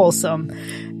 so wholesome.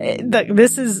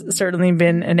 This has certainly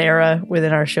been an era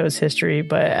within our show's history,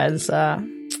 but as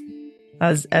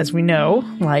we know,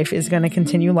 life is going to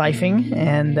continue lifing,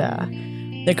 and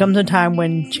there comes a time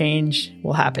when change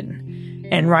will happen.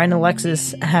 And Ryan and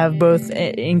Alexis have both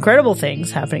incredible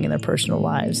things happening in their personal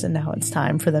lives, and now it's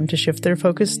time for them to shift their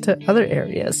focus to other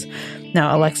areas.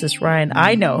 Now, Alexis, Ryan,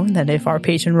 I know that if our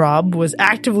patron Rob was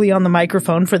actively on the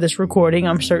microphone for this recording,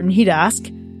 I'm certain he'd ask,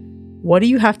 what do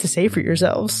you have to say for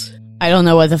yourselves? I don't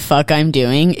know what the fuck I'm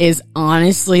doing is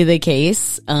honestly the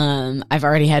case. I've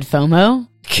already had FOMO.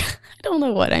 I don't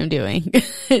know what I'm doing,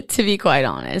 to be quite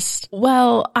honest.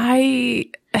 Well,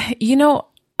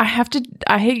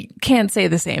 I can't say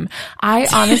the same.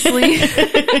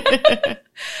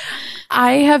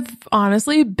 I have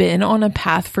honestly been on a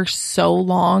path for so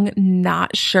long,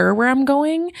 not sure where I'm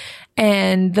going.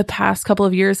 And the past couple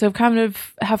of years have kind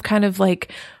of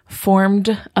like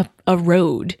formed a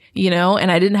road, you know, and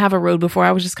I didn't have a road before.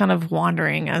 I was just kind of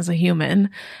wandering as a human.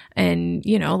 And,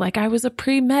 you know, like I was a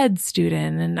pre-med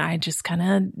student and I just kind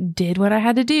of did what I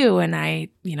had to do. And I,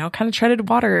 you know, kind of treaded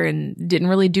water and didn't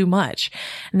really do much.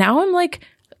 Now I'm like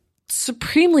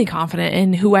supremely confident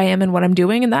in who I am and what I'm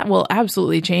doing. And that will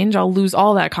absolutely change. I'll lose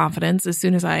all that confidence as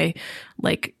soon as I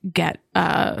like get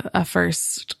a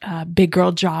first big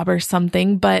girl job or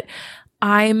something. But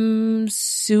I'm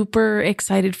super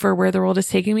excited for where the world is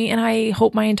taking me. And I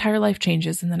hope my entire life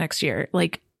changes in the next year,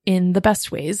 like in the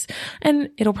best ways. And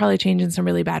it'll probably change in some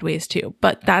really bad ways too.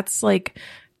 But that's like,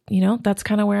 you know, that's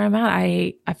kind of where I'm at.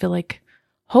 I feel like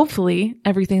hopefully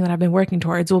everything that I've been working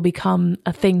towards will become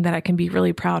a thing that I can be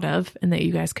really proud of and that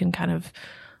you guys can kind of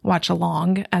watch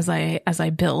along as I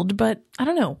build. But I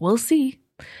don't know. We'll see.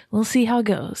 We'll see how it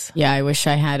goes. Yeah, I wish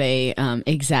I had a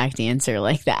exact answer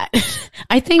like that.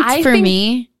 I think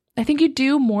me, I think you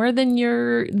do more than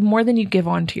you give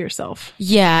on to yourself.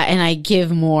 Yeah, and I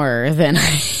give more than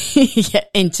I get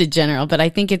into general, but I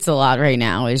think it's a lot right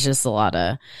now. It's just a lot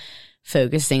of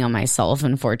focusing on myself.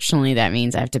 Unfortunately, that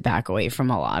means I have to back away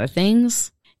from a lot of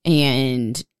things,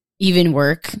 and even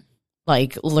work,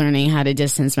 like learning how to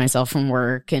distance myself from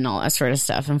work and all that sort of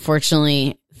stuff.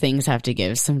 Unfortunately, things have to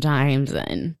give sometimes,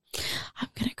 and I'm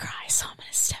gonna cry, so I'm gonna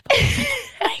step away from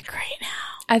the mic right now.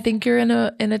 I think you're in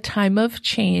a time of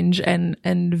change, and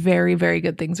very, very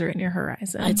good things are in your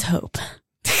horizon. Let's hope.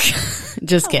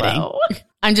 Just kidding.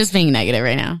 I'm just being negative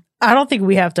right now. I don't think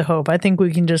we have to hope. I think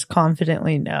we can just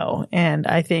confidently know. And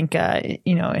I think,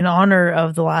 you know, in honor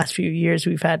of the last few years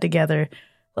we've had together,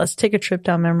 let's take a trip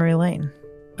down memory lane.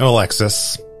 Oh,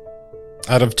 Alexis,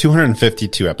 out of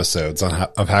 252 episodes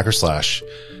of Hacker Slash,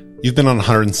 you've been on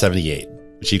 178,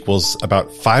 which equals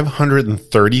about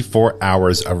 534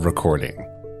 hours of recording.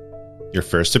 Your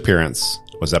first appearance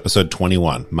was episode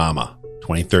 21, Mama,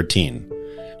 2013,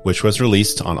 which was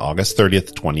released on August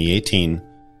 30th, 2018.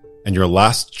 And your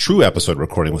last true episode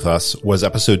recording with us was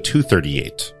episode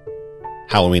 238,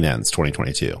 Halloween Ends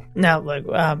 2022. Now, look,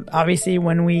 obviously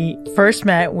when we first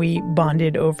met, we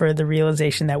bonded over the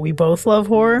realization that we both love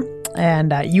horror.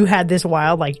 And you had this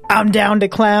wild, like, I'm down to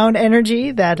clown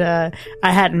energy that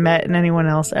I hadn't met in anyone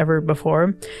else ever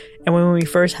before. And when we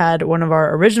first had one of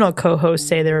our original co-hosts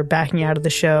say they were backing out of the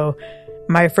show,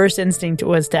 my first instinct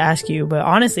was to ask you, but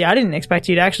honestly, I didn't expect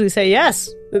you to actually say yes.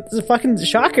 It's a fucking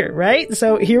shocker, right?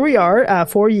 So here we are,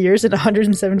 4 years and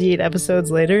 178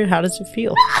 episodes later. How does it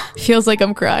feel? Feels like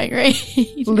I'm crying, right?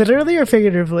 Literally or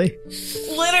figuratively?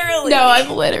 Literally. No,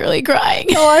 I'm literally crying.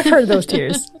 Oh, I've heard those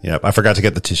tears. Yep, I forgot to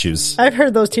get the tissues. I've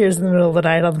heard those tears in the middle of the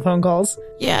night on the phone calls.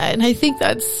 Yeah, and I think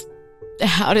that's...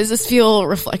 How does this feel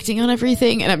reflecting on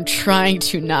everything? And I'm trying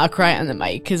to not cry on the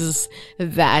mic because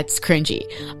that's cringy.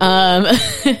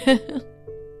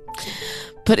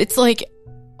 But it's like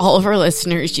all of our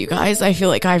listeners, you guys, I feel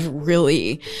like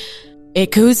it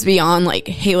goes beyond like,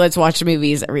 hey, let's watch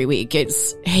movies every week.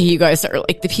 It's, hey, you guys are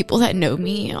like the people that know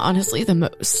me, honestly, the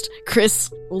most.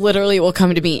 Chris literally will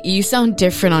come to me, you sound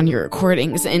different on your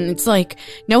recordings. And it's like,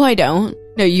 no, I don't.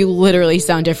 No, you literally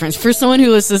sound different. For someone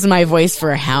who listens to my voice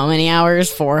for how many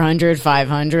hours? 400,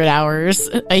 500 hours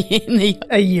a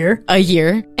year. A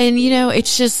year. And, you know,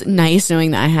 it's just nice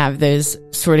knowing that I have those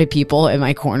sort of people in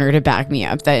my corner to back me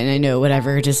up, that and I know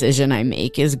whatever decision I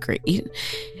make is great.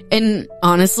 And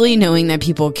honestly, knowing that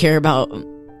people care about,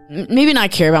 maybe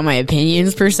not care about my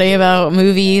opinions per se about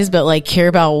movies, but like care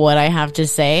about what I have to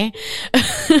say.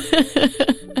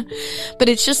 But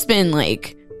it's just been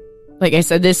like I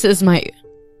said, this is my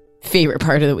favorite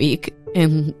part of the week,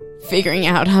 and figuring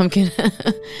out how I'm gonna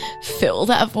fill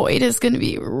that void is gonna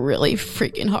be really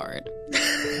freaking hard.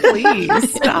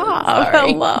 Please stop.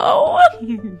 Hello,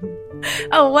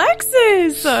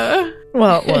 Alexis.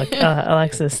 Well, look,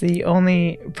 Alexis, the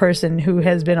only person who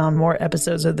has been on more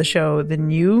episodes of the show than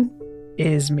you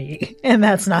is me. And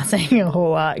that's not saying a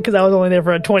whole lot because I was only there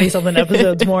for 20-something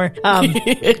episodes more.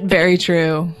 Very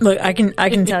true. Look, I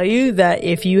can tell you that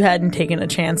if you hadn't taken a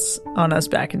chance on us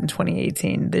back in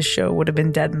 2018, this show would have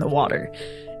been dead in the water.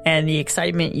 And the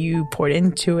excitement you poured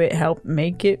into it helped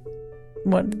make it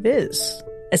what it is.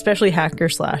 Especially Hacker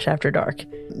Slash After Dark.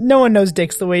 No one knows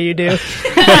dicks the way you do.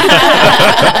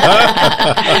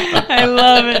 I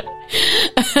love it.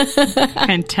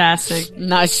 Fantastic.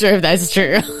 Not sure if that's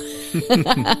true.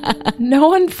 No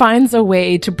one finds a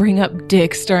way to bring up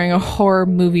dicks during a horror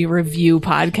movie review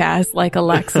podcast like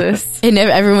Alexis. And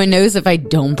everyone knows if I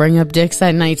don't bring up dicks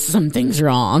that night, something's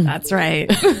wrong. That's right.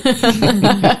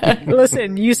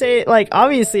 Listen, you say, like,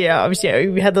 obviously,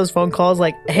 we had those phone calls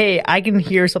like, hey, I can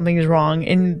hear something is wrong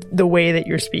in the way that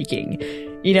you're speaking.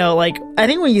 You know, like, I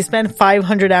think when you spend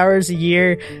 500 hours a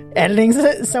year editing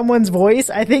someone's voice,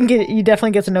 I think you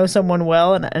definitely get to know someone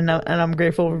well. And I'm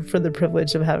grateful for the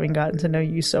privilege of having gotten to know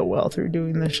you so well through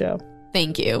doing the show.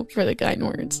 Thank you for the kind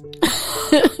words.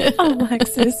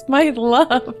 Alexis, my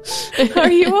love.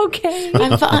 Are you okay?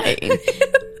 I'm fine.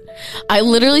 I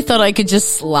literally thought I could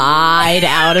just slide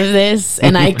out of this,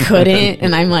 and I couldn't.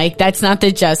 And I'm like, that's not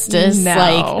the justice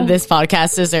like this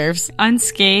podcast deserves.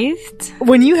 Unscathed?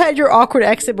 When you had your awkward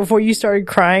exit before you started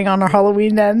crying on our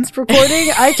Halloween Ends recording,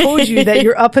 I told you that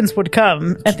your uppance would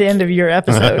come at the end of your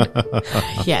episode.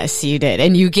 Yes, you did.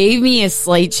 And you gave me a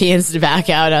slight chance to back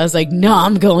out. I was like, no,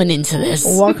 I'm going into this.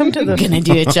 Welcome to the... I'm going to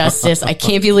do it justice. I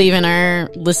can't be leaving our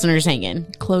listeners hanging.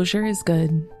 Closure is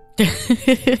good.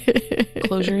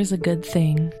 Closure is a good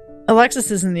thing.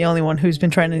 Alexis isn't the only one who's been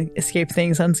trying to escape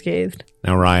things unscathed.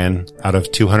 Now, Ryan, out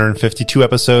of 252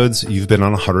 episodes, you've been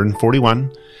on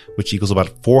 141, which equals about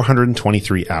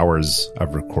 423 hours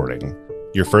of recording.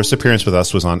 Your first appearance with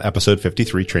us was on episode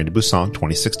 53, Train to Busan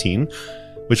 2016,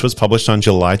 which was published on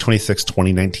July 26,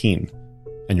 2019.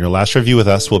 And your last review with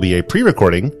us will be a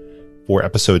pre-recording for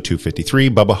episode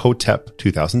 253, Bubba Hotep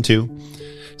 2002.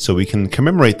 So we can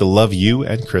commemorate the love you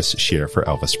and Chris share for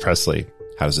Elvis Presley.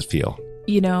 How does it feel?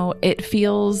 You know, it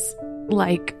feels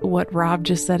like what Rob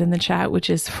just said in the chat, which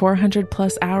is 400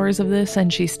 plus hours of this,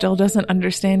 and she still doesn't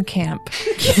understand camp.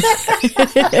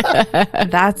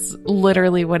 That's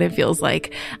literally what it feels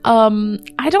like.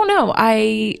 I don't know.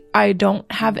 I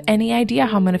don't have any idea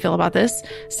how I'm going to feel about this.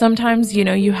 Sometimes, you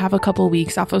know, you have a couple of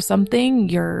weeks off of something,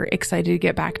 you're excited to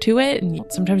get back to it, and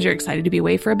sometimes you're excited to be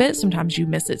away for a bit. Sometimes you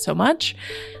miss it so much.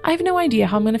 I have no idea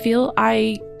how I'm going to feel.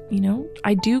 I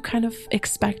do kind of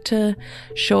expect to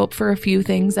show up for a few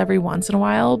things every once in a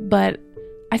while, but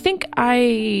I think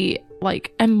I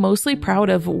am mostly proud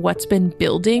of what's been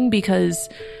building because,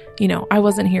 you know, I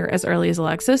wasn't here as early as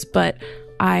Alexis, but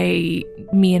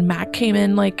me and Mac came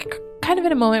in kind of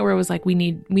in a moment where it was like we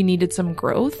needed some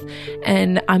growth,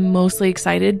 and I'm mostly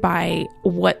excited by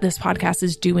what this podcast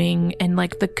is doing and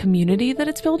like the community that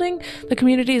it's building. The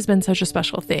community has been such a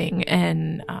special thing,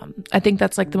 and I think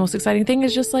that's like the most exciting thing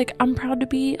is just like I'm proud to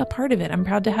be a part of it. I'm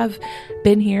proud to have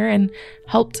been here and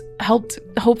helped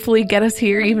hopefully get us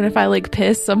here, even if I like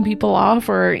piss some people off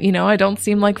or, you know, I don't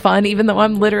seem like fun, even though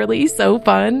I'm literally so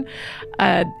fun.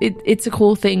 It's a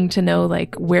cool thing to know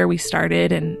like where we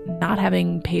started and not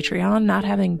having Patreon, not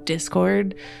having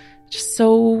Discord, just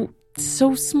so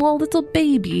small little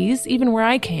babies, even where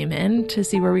I came in to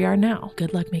see where we are now.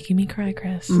 Good luck making me cry,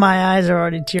 Chris. My eyes are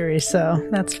already teary, so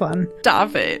that's fun.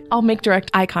 Stop it. I'll make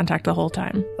direct eye contact the whole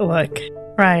time. Look,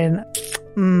 Ryan,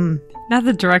 Not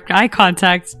the direct eye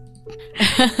contact.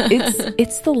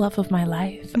 It's the love of my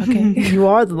life. Okay. You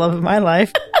are the love of my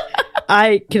life.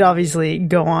 I could obviously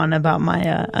go on about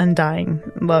my undying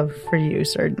love for you,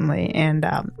 certainly. And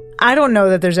I don't know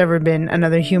that there's ever been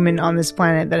another human on this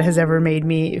planet that has ever made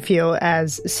me feel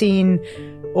as seen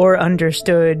or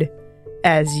understood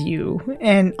as you.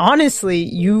 And honestly,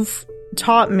 you've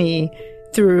taught me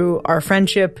through our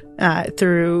friendship,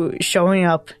 through showing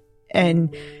up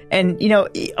and you know,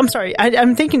 I'm sorry,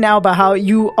 I'm thinking now about how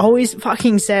you always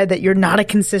fucking said that you're not a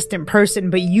consistent person,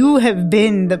 but you have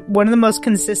been one of the most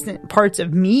consistent parts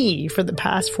of me for the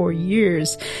past 4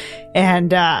 years.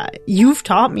 And you've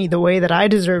taught me the way that I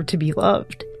deserve to be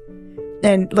loved.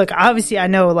 And look, obviously I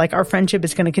know like our friendship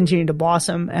is going to continue to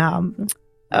blossom.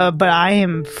 But I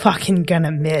am fucking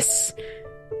gonna miss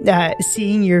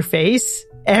seeing your face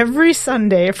every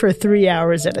Sunday for 3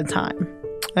 hours at a time.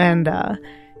 And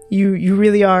you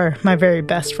really are my very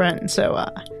best friend. So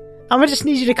I'm gonna just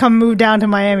need you to come move down to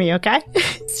Miami, okay?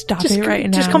 Stop it right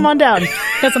now. Just come on down.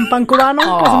 Got some pan cubano?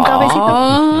 Got some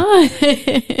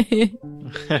cafecito?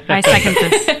 I second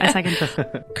this.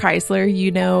 Chrysler,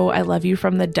 you know I love you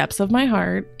from the depths of my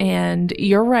heart, and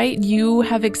you're right, you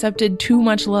have accepted too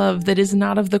much love that is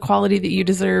not of the quality that you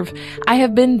deserve. I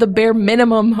have been the bare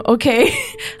minimum, okay?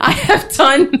 I have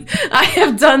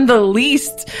done the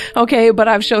least, okay, but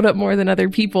I've showed up more than other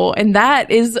people, and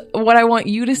that is what I want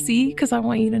you to see, because I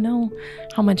want you to know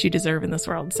how much you deserve in this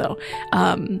world. So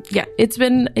yeah, it's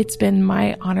been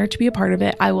my honor to be a part of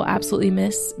it. I will absolutely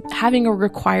miss having a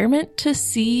requirement to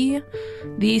see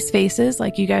these faces.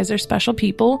 Like, you guys are special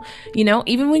people, you know,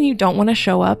 even when you don't want to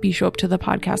show up, you show up to the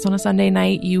podcast on a Sunday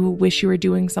night, you wish you were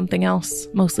doing something else,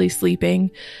 mostly sleeping.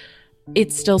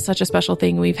 it's still such a special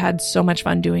thing. We've had so much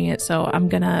fun doing it, so I'm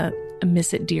gonna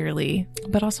miss it dearly.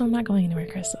 But also, I'm not going anywhere,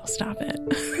 Chris, so stop it.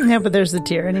 Yeah, but there's the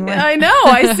tear anyway. I know,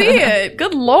 I see it.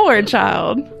 Good Lord,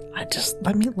 child.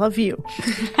 Let me love you.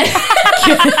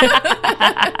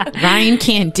 Ryan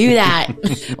can't do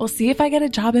that. We'll see if I get a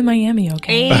job in Miami,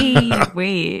 okay? Hey,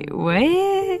 wait,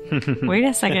 what? Wait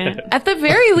a second. At the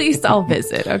very least, I'll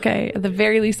visit, okay? At the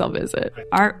very least, I'll visit.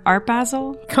 Art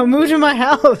Basel? Come move to my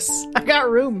house. I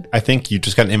got room. I think you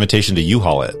just got an invitation to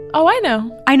U-Haul it. Oh, I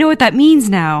know. I know what that means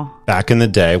now. Back in the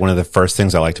day, one of the first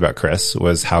things I liked about Chris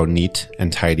was how neat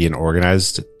and tidy and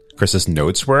organized Chris's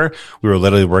notes were. We were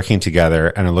literally working together,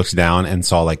 and I looked down and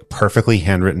saw like perfectly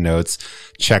handwritten notes,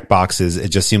 check boxes. It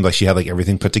just seemed like she had like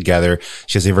everything put together.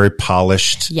 She has a very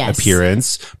polished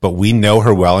appearance, but we know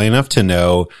her well enough to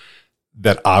know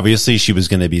that obviously she was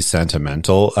going to be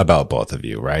sentimental about both of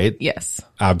you, right? Yes.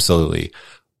 Absolutely.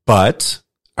 But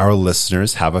our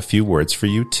listeners have a few words for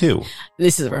you too.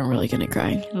 This is where I'm really going to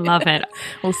cry. Love it.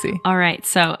 We'll see. All right.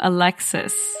 So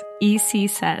Alexis, EC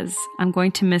says, I'm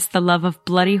going to miss the love of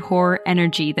bloody horror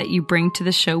energy that you bring to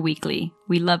the show weekly.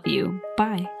 We love you.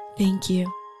 Bye. Thank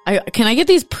you. Can I get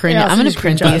these printed? Yeah, I'm going to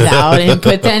print these out and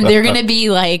put them. They're going to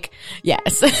be like,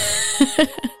 yes.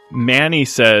 Manny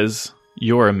says,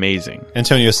 you're amazing.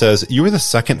 Antonio says, you were the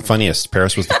second funniest.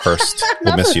 Paris was the first.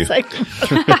 We'll miss you.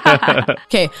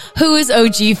 Okay. Who is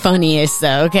OG funniest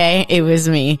though? Okay. It was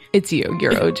me. It's you.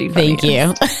 You're OG. Thank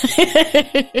you.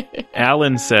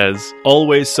 Alan says,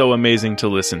 always so amazing to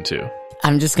listen to.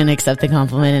 I'm just going to accept the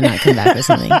compliment and not come back with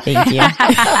something. Thank you.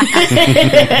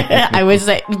 I would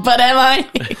say, but am I?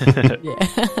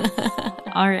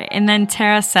 All right. And then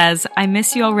Tara says, I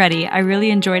miss you already. I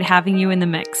really enjoyed having you in the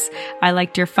mix. I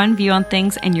liked your fun view on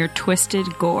things and your twisted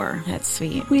gore. That's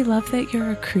sweet. We love that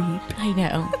you're a creep. I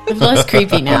know. It's less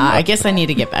creepy now. I guess I need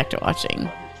to get back to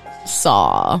watching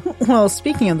Saw. Well,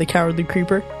 speaking of the Cowardly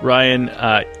Creeper. Ryan,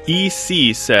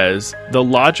 EC says, the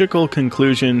logical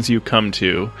conclusions you come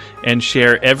to and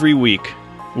share every week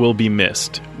will be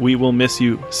missed. We will miss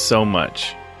you so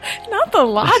much. Not the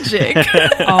logic.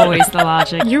 Always the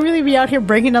logic. You really be out here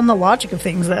breaking down the logic of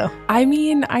things, though. I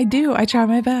mean, I do. I try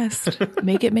my best.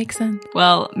 Make it make sense.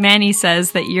 Well, Manny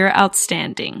says that you're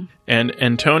outstanding. And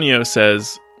Antonio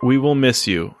says, we will miss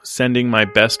you. Sending my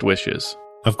best wishes.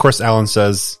 Of course, Alan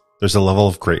says, there's a level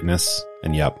of greatness,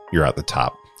 and yep, you're at the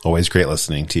top. Always great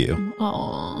listening to you.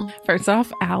 Aww. First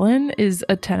off, Alan is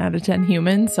a 10 out of 10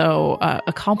 human, so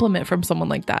a compliment from someone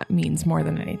like that means more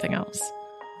than anything else.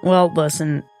 Well,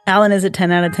 listen, Alan is a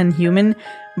 10 out of 10 human,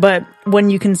 but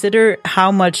when you consider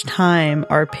how much time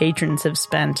our patrons have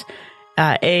spent,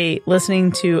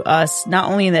 listening to us,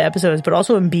 not only in the episodes, but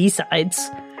also in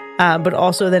B-sides, but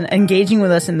also then engaging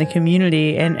with us in the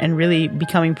community and really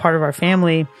becoming part of our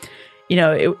family, you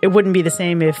know, it wouldn't be the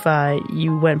same if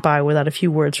you went by without a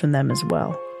few words from them as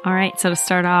well. All right, so to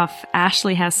start off,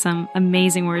 Ashley has some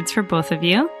amazing words for both of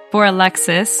you. For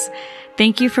Alexis,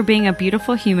 thank you for being a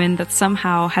beautiful human that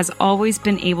somehow has always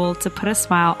been able to put a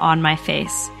smile on my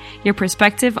face. Your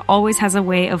perspective always has a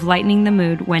way of lightening the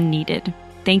mood when needed.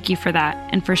 Thank you for that,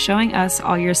 and for showing us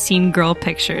all your scene girl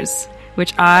pictures,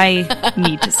 which I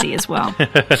need to see as well.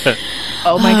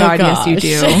 Oh my God, gosh.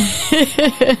 Yes,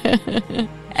 you do.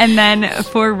 And then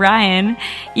for Ryan,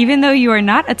 even though you are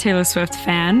not a Taylor Swift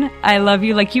fan, I love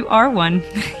you like you are one.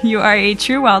 You are a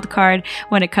true wild card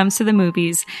when it comes to the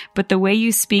movies, but the way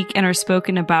you speak and are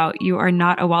spoken about, you are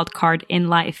not a wild card in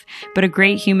life, but a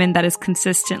great human that is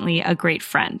consistently a great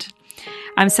friend.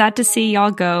 I'm sad to see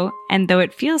y'all go, and though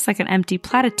it feels like an empty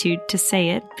platitude to say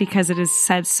it because it is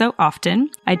said so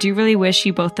often, I do really wish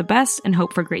you both the best and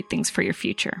hope for great things for your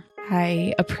future.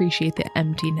 I appreciate the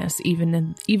emptiness, even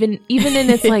in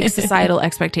its like societal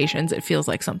expectations. It feels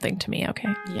like something to me. Okay.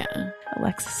 Yeah.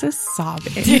 Alexis is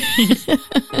sobbing.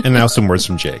 And now some words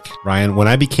from Jake. Ryan, when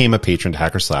I became a patron to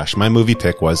Hacker Slash, my movie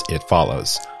pick was It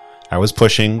Follows. I was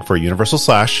pushing for Universal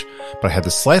Slash, but I had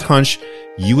the slight hunch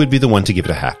you would be the one to give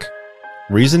it a hack.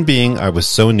 Reason being, I was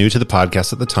so new to the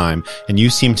podcast at the time, and you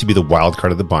seemed to be the wild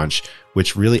card of the bunch,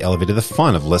 which really elevated the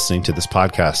fun of listening to this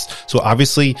podcast. So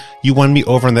obviously, you won me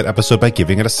over on that episode by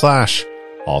giving it a slash.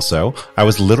 Also, I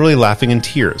was literally laughing in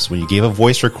tears when you gave a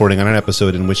voice recording on an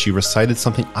episode in which you recited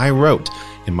something I wrote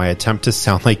in my attempt to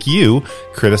sound like you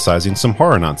criticizing some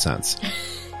horror nonsense.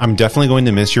 I'm definitely going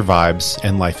to miss your vibes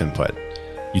and life input.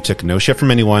 You took no shit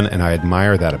from anyone, and I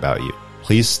admire that about you.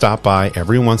 Please stop by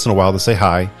every once in a while to say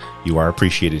hi. You are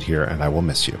appreciated here, and I will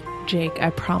miss you. Jake, I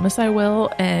promise I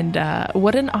will. And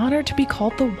what an honor to be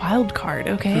called the wild card,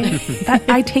 okay?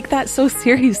 I take that so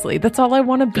seriously. That's all I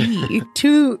want to be.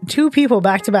 Two people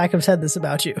back to back have said this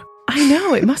about you. I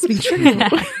know, it must be true.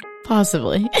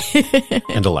 Possibly.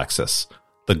 And Alexis.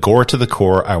 The gore to the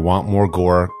core, I want more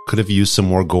gore, could have used some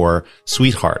more gore,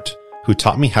 sweetheart, who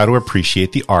taught me how to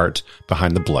appreciate the art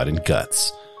behind the blood and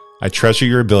guts. I treasure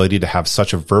your ability to have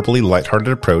such a verbally lighthearted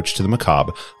approach to the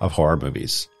macabre of horror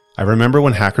movies. I remember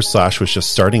when Hacker Slash was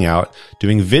just starting out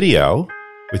doing video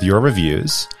with your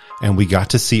reviews, and we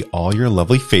got to see all your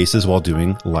lovely faces while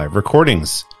doing live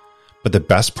recordings. But the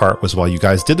best part was while you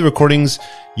guys did the recordings,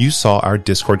 you saw our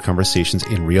Discord conversations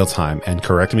in real time. And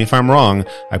correct me if I'm wrong,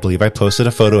 I believe I posted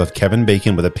a photo of Kevin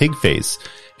Bacon with a pig face,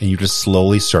 and you just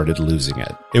slowly started losing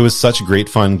it. It was such great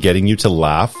fun getting you to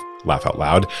laugh out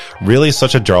loud. Really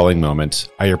such a darling moment.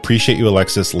 I appreciate you,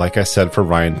 Alexis. Like I said for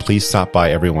Ryan, please stop by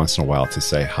every once in a while to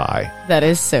say hi. That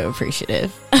is so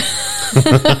appreciative.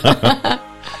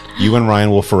 You and Ryan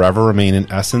will forever remain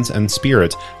in essence and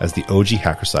spirit as the OG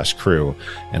Hacker Slash crew,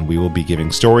 and we will be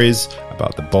giving stories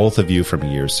about the both of you from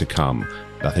years to come.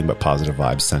 Nothing but positive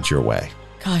vibes sent your way.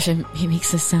 Gosh, it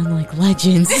makes us sound like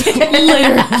legends.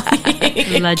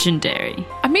 Literally. Legendary.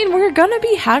 I mean, we're gonna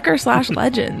be Hacker Slash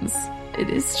legends. It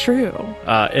is true.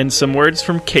 And some words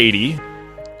from Katie.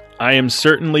 I am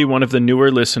certainly one of the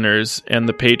newer listeners and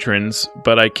the patrons,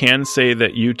 but I can say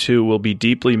that you two will be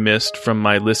deeply missed from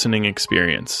my listening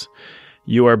experience.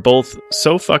 You are both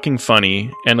so fucking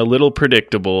funny and a little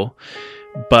predictable,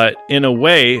 but in a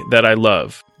way that I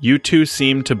love. You two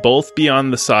seem to both be on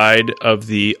the side of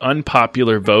the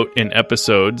unpopular vote in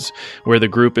episodes where the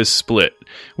group is split,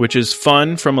 which is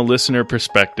fun from a listener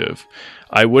perspective.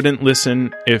 I wouldn't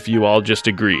listen if you all just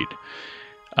agreed.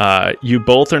 You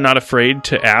both are not afraid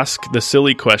to ask the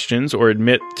silly questions or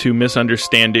admit to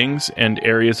misunderstandings and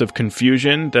areas of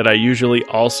confusion that I usually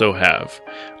also have.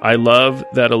 I love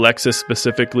that Alexis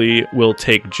specifically will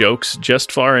take jokes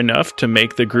just far enough to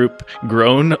make the group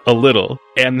groan a little,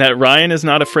 and that Ryan is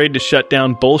not afraid to shut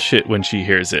down bullshit when she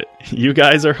hears it. You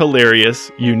guys are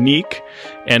hilarious, unique,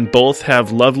 and both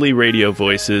have lovely radio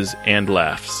voices and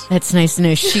laughs. That's nice to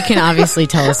know. She can obviously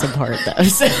tell us apart, though.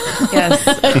 So. Yes.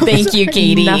 Thank you,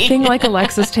 Katie. Nothing like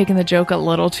Alexis taking the joke a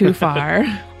little too far.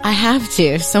 I have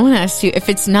to. Someone has to. If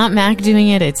it's not Mac doing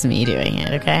it, it's me doing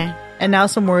it, okay? And now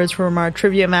some words from our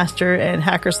trivia master and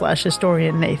Hacker Slash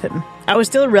historian, Nathan. I was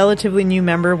still a relatively new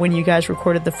member when you guys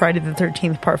recorded the Friday the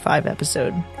 13th Part 5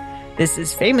 episode. This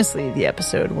is famously the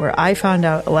episode where I found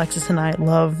out Alexis and I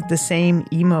love the same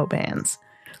emo bands.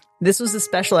 This was a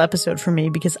special episode for me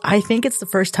because I think it's the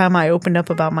first time I opened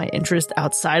up about my interest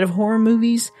outside of horror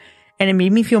movies, and it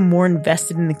made me feel more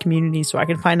invested in the community so I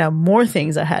could find out more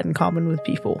things I had in common with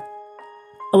people.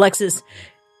 Alexis,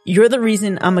 you're the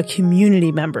reason I'm a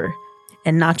community member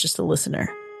and not just a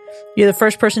listener. You're the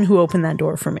first person who opened that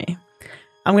door for me.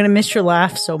 I'm going to miss your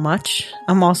laugh so much.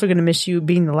 I'm also going to miss you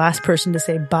being the last person to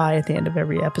say bye at the end of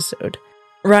every episode.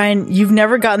 Ryan, you've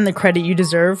never gotten the credit you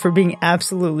deserve for being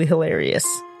absolutely hilarious.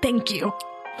 Thank you.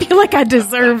 I feel like I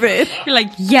deserve it. You're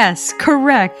like, yes,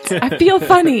 correct. I feel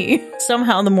funny.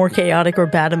 Somehow, the more chaotic or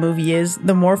bad a movie is,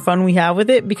 the more fun we have with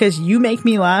it because you make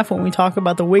me laugh when we talk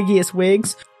about the wiggiest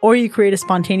wigs, or you create a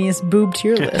spontaneous boob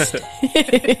tier list.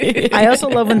 I also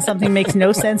love when something makes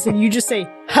no sense and you just say,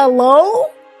 hello?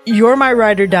 You're my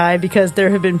ride or die because there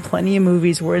have been plenty of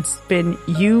movies where it's been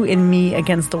you and me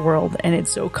against the world, and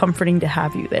it's so comforting to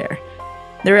have you there.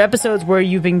 There are episodes where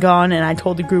you've been gone and I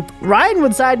told the group, Ryan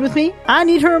would side with me. I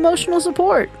need her emotional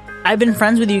support. I've been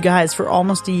friends with you guys for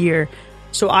almost a year,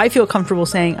 so I feel comfortable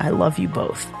saying I love you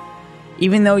both.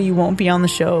 Even though you won't be on the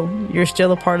show, you're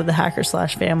still a part of the Hacker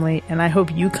Slash family, and I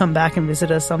hope you come back and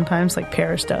visit us sometimes like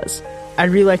Paris does.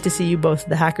 I'd really like to see you both at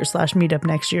the Hacker Slash meetup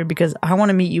next year because I want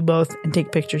to meet you both and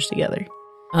take pictures together.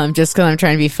 Just because I'm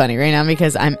trying to be funny right now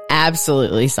because I'm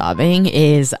absolutely sobbing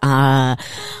is, I'm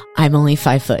only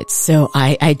 5 foot, so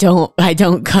I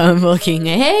don't come looking,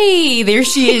 hey, there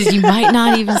she is. You might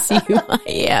not even see who I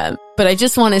am. But I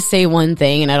just want to say one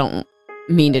thing, and I don't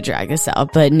mean to drag this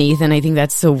out, but Nathan, I think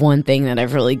that's the one thing that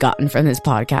I've really gotten from this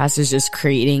podcast is just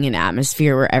creating an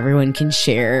atmosphere where everyone can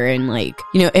share. And like,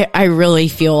 you know, I really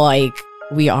feel like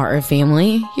we are a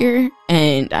family here,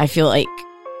 and I feel like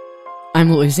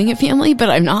I'm losing a family, but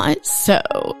I'm not. So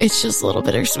it's just a little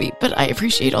bittersweet, but I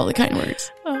appreciate all the kind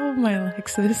words. Oh, my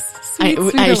Alexis.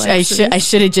 I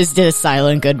should have just did a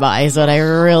silent goodbye is what I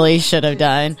really should have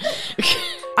done.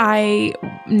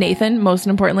 Nathan, most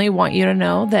importantly, want you to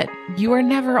know that you are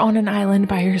never on an island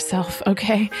by yourself,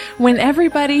 okay? When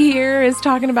everybody here is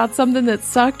talking about something that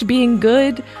sucked being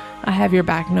good, I have your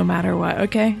back no matter what,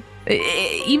 okay?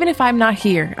 Even if I'm not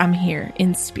here, I'm here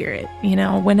in spirit. You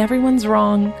know, when everyone's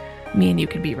wrong, me and you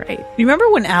could be right. You remember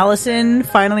when Allison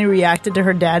finally reacted to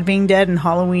her dad being dead in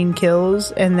Halloween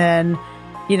Kills, and then,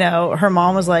 you know, her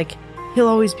mom was like, He'll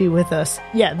always be with us.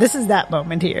 Yeah, this is that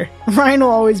moment here. Ryan will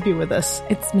always be with us.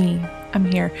 It's me. I'm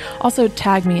here. Also,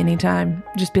 tag me anytime.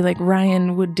 Just be like,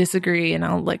 Ryan would disagree, and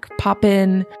I'll like pop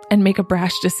in and make a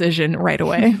brash decision right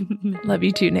away. Love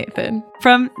you too, Nathan.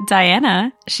 From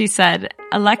Diana, she said,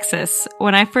 Alexis,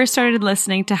 when I first started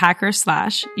listening to Hacker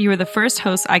Slash, you were the first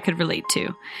host I could relate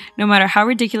to. No matter how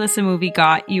ridiculous a movie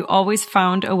got, you always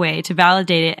found a way to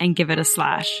validate it and give it a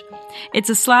slash. It's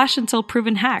a slash until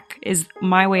proven hack is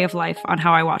my way of life on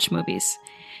how I watch movies.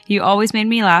 You always made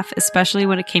me laugh, especially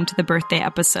when it came to the birthday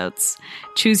episodes.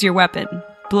 Choose your weapon.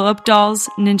 Blow-up dolls,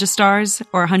 ninja stars,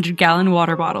 or 100-gallon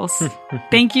water bottles.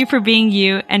 Thank you for being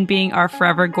you and being our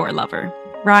forever gore lover.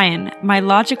 Ryan, my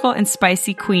logical and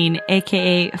spicy queen,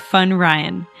 aka Fun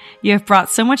Ryan. You have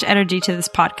brought so much energy to this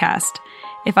podcast.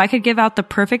 If I could give out the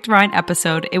perfect Ryan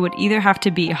episode, it would either have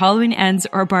to be Halloween Ends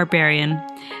or Barbarian.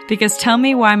 Because tell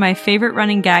me why my favorite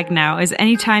running gag now is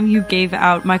anytime you gave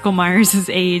out Michael Myers'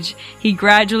 age, he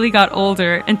gradually got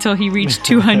older until he reached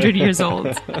 200 years old.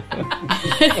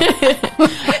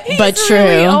 But true.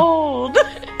 Really old.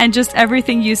 And just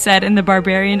everything you said in the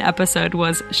Barbarian episode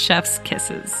was chef's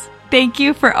kisses. Thank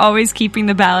you for always keeping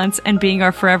the balance and being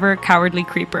our forever cowardly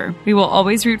creeper. We will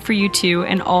always root for you too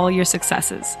and all your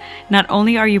successes. Not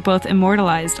only are you both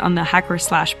immortalized on the Hacker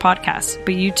Slash podcast,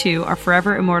 but you two are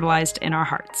forever immortalized in our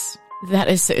hearts. That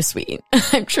is so sweet.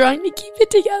 I'm trying to keep it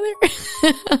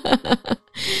together.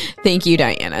 Thank you,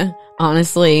 Diana.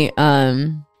 Honestly,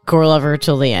 gore lover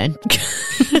till the end.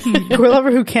 Gore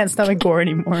lover who can't stomach gore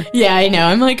anymore. Yeah, I know.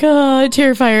 I'm like, oh,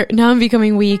 Terrifier. Now I'm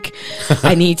becoming weak.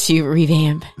 I need to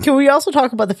revamp. Can we also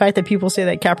talk about the fact that people say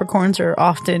that Capricorns are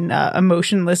often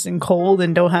emotionless and cold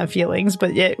and don't have feelings,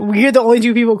 but yet we're the only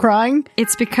two people crying?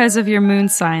 It's because of your moon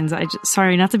signs.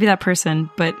 Sorry, not to be that person,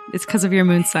 but it's because of your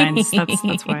moon signs.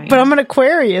 That's why. But I'm an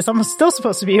Aquarius. I'm still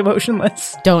supposed to be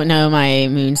emotionless. Don't know my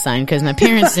moon sign because my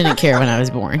parents didn't care when I was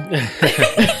born.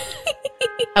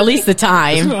 At least the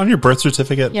time. Isn't it on your birth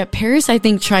certificate? Yeah, Paris, I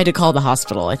think, tried to call the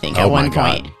hospital, at Oh one my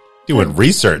God. point. You would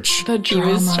research. The He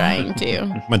was drama. trying to.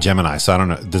 I'm a Gemini, so I don't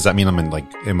know. Does that mean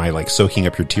am I soaking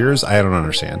up your tears? I don't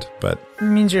understand, but It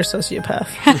means you're a sociopath.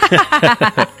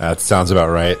 that sounds about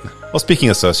right. Well, speaking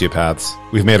of sociopaths,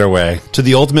 we've made our way to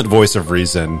the ultimate voice of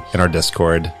reason in our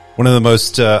Discord. One of the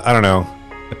most,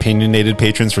 opinionated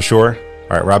patrons for sure.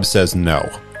 All right, Rob says no.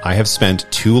 I have spent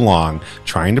too long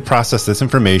trying to process this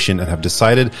information and have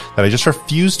decided that I just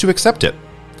refuse to accept it.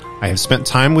 I have spent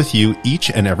time with you each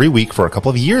and every week for a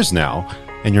couple of years now,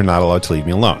 and you're not allowed to leave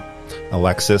me alone.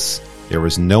 Alexis, there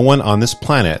is no one on this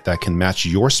planet that can match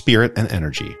your spirit and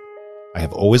energy. I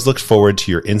have always looked forward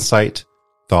to your insight,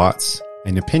 thoughts,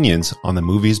 and opinions on the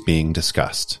movies being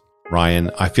discussed.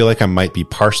 Ryan, I feel like I might be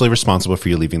partially responsible for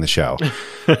you leaving the show.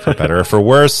 For better or for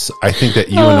worse, I think that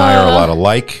you and I are a lot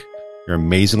alike. You're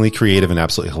amazingly creative and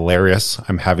absolutely hilarious.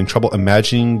 I'm having trouble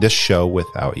imagining this show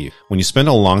without you. When you spend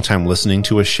a long time listening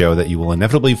to a show that you will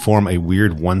inevitably form a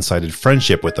weird one-sided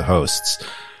friendship with the hosts.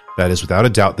 That is without a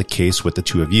doubt the case with the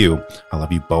two of you. I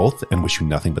love you both and wish you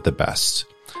nothing but the best.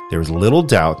 There is little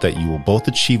doubt that you will both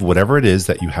achieve whatever it is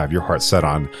that you have your heart set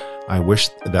on. I wish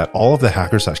that all of the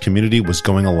Hacker Slash community was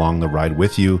going along the ride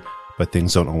with you, but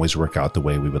things don't always work out the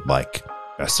way we would like.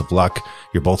 Best of luck.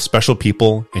 You're both special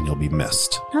people, and you'll be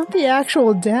missed. Not the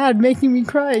actual dad making me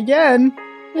cry again.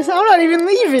 I'm not even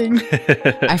leaving.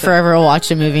 I forever will watch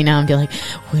a movie now and be like,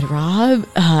 would Rob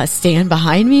stand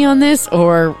behind me on this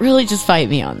or really just fight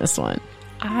me on this one?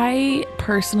 I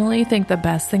personally think the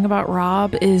best thing about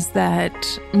Rob is that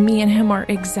me and him are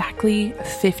exactly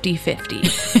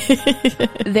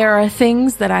 50-50. There are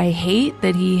things that I hate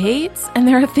that he hates, and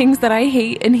there are things that I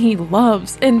hate and he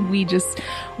loves. And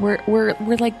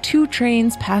we're like two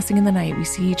trains passing in the night. We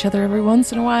see each other every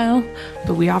once in a while,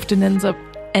 but we often end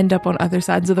up on other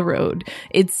sides of the road.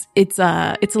 It's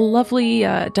a lovely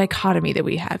dichotomy that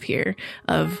we have here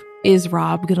of, is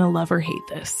Rob gonna love or hate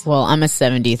this? Well, I'm a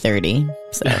 70-30,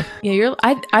 so. Yeah,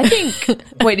 I think,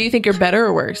 wait, do you think you're better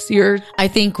or worse? I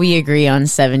think we agree on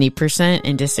 70%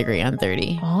 and disagree on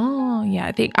 30. Oh, yeah,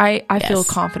 I think I feel Yes.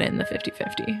 confident in the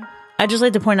 50-50. I'd just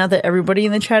like to point out that everybody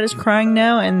in the chat is crying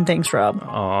now, and thanks, Rob.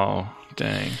 Oh,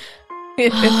 dang.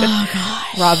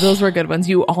 Rob, those were good ones.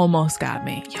 You almost got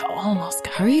me. You almost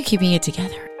got How are you keeping it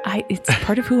together? It's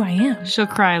part of who I am. She'll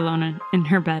cry alone in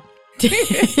her bed.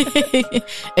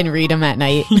 And read them at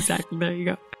night. Exactly. There you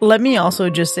go. Let me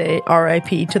also just say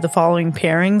RIP to the following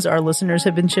pairings our listeners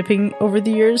have been shipping over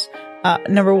the years.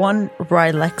 Number 1,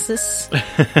 Rylexis,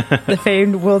 the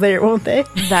famed Will They or Won't They.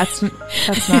 That's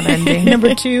not ending.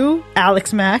 Number 2,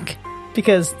 Alex Mack,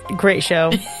 because great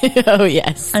show. Oh,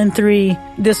 yes. And 3,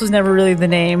 this was never really the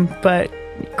name, but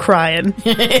crying.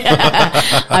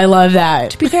 I love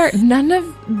that. To be fair, none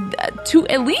of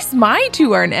at least my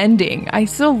two aren't ending. I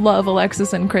still love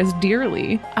Alexis and Chris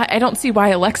dearly. I don't see why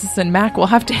Alexis and Mac will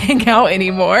have to hang out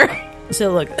anymore.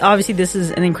 So look, obviously this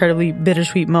is an incredibly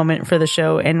bittersweet moment for the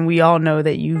show, and we all know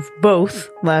that you've both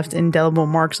left indelible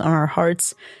marks on our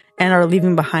hearts and are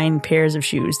leaving behind pairs of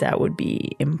shoes that would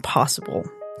be impossible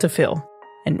to fill.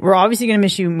 And we're obviously going to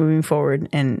miss you moving forward,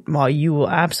 and while you will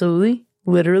absolutely,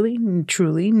 literally, and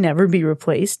truly never be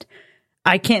replaced,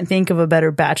 I can't think of a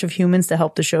better batch of humans to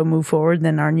help the show move forward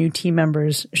than our new team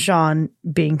members, Sean,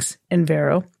 Binks, and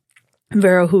Vero.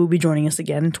 Vero, who will be joining us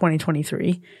again in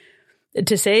 2023.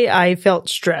 To say I felt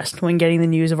stressed when getting the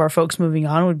news of our folks moving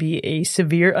on would be a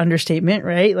severe understatement,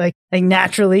 right? Like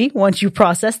naturally, once you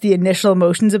process the initial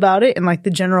emotions about it and like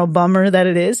the general bummer that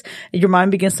it is, your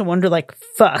mind begins to wonder like,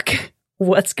 fuck,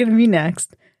 what's going to be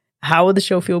next? How will the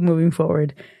show feel moving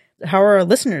forward? How are our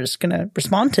listeners going to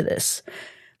respond to this?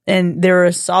 And there were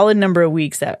a solid number of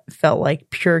weeks that felt like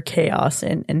pure chaos,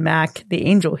 and Mac, the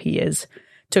angel he is,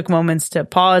 took moments to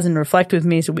pause and reflect with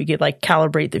me so we could like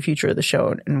calibrate the future of the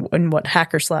show and what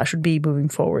Hacker Slash would be moving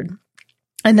forward.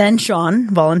 And then Sean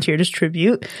volunteered as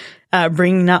tribute,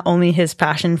 bringing not only his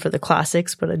passion for the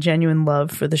classics, but a genuine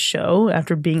love for the show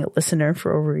after being a listener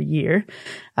for over a year.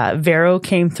 Vero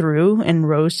came through and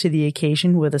rose to the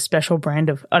occasion with a special brand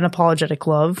of unapologetic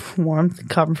love, warmth,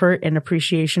 comfort, and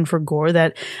appreciation for gore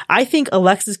that I think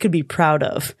Alexis could be proud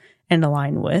of and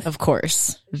align with. Of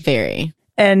course. Very.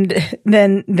 And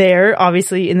then there,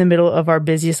 obviously in the middle of our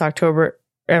busiest October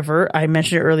ever, I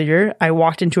mentioned it earlier, I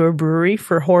walked into a brewery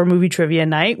for horror movie trivia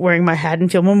night wearing my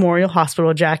Haddonfield Memorial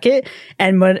Hospital jacket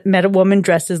and met a woman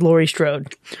dressed as Laurie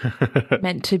Strode.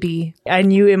 Meant to be. I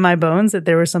knew in my bones that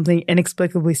there was something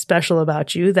inexplicably special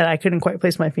about you that I couldn't quite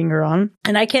place my finger on.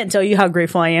 And I can't tell you how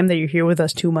grateful I am that you're here with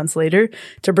us 2 months later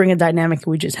to bring a dynamic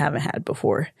we just haven't had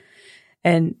before.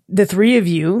 And the three of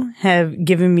you have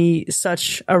given me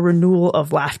such a renewal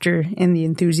of laughter, and the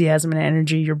enthusiasm and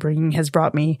energy you're bringing has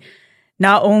brought me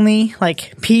not only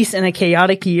like peace in a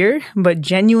chaotic year, but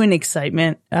genuine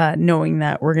excitement, knowing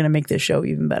that we're going to make this show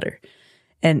even better.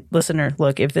 And listener,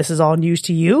 look, if this is all news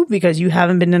to you because you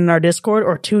haven't been in our Discord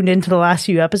or tuned into the last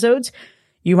few episodes,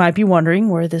 you might be wondering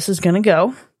where this is going to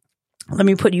go. Let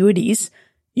me put you at ease.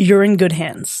 You're in good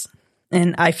hands.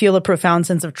 And I feel a profound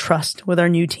sense of trust with our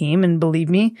new team. And believe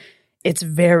me, it's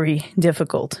very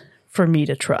difficult for me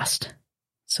to trust.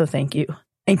 So thank you.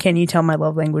 And can you tell my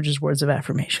love language is words of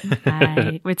affirmation?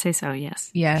 I would say so, yes.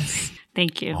 Yes.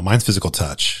 Thank you. Oh, mine's physical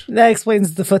touch. That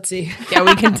explains the footsie. Yeah,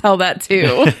 we can tell that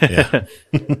too. Yeah.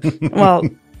 Well,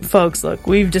 folks, look,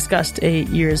 we've discussed a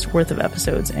year's worth of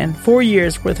episodes and 4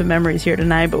 years worth of memories here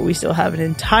tonight, but we still have an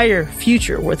entire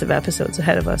future worth of episodes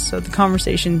ahead of us. So the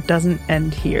conversation doesn't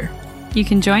end here. You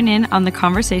can join in on the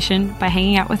conversation by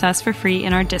hanging out with us for free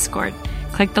in our Discord.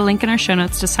 Click the link in our show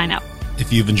notes to sign up.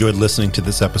 If you've enjoyed listening to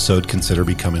this episode, consider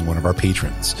becoming one of our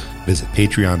patrons. Visit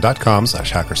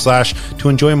patreon.com/hackerslash to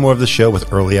enjoy more of the show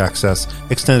with early access,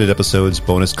 extended episodes,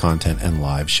 bonus content, and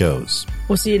live shows.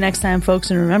 We'll see you next time, folks.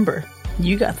 And remember,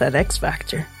 you got that X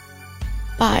Factor.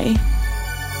 Bye.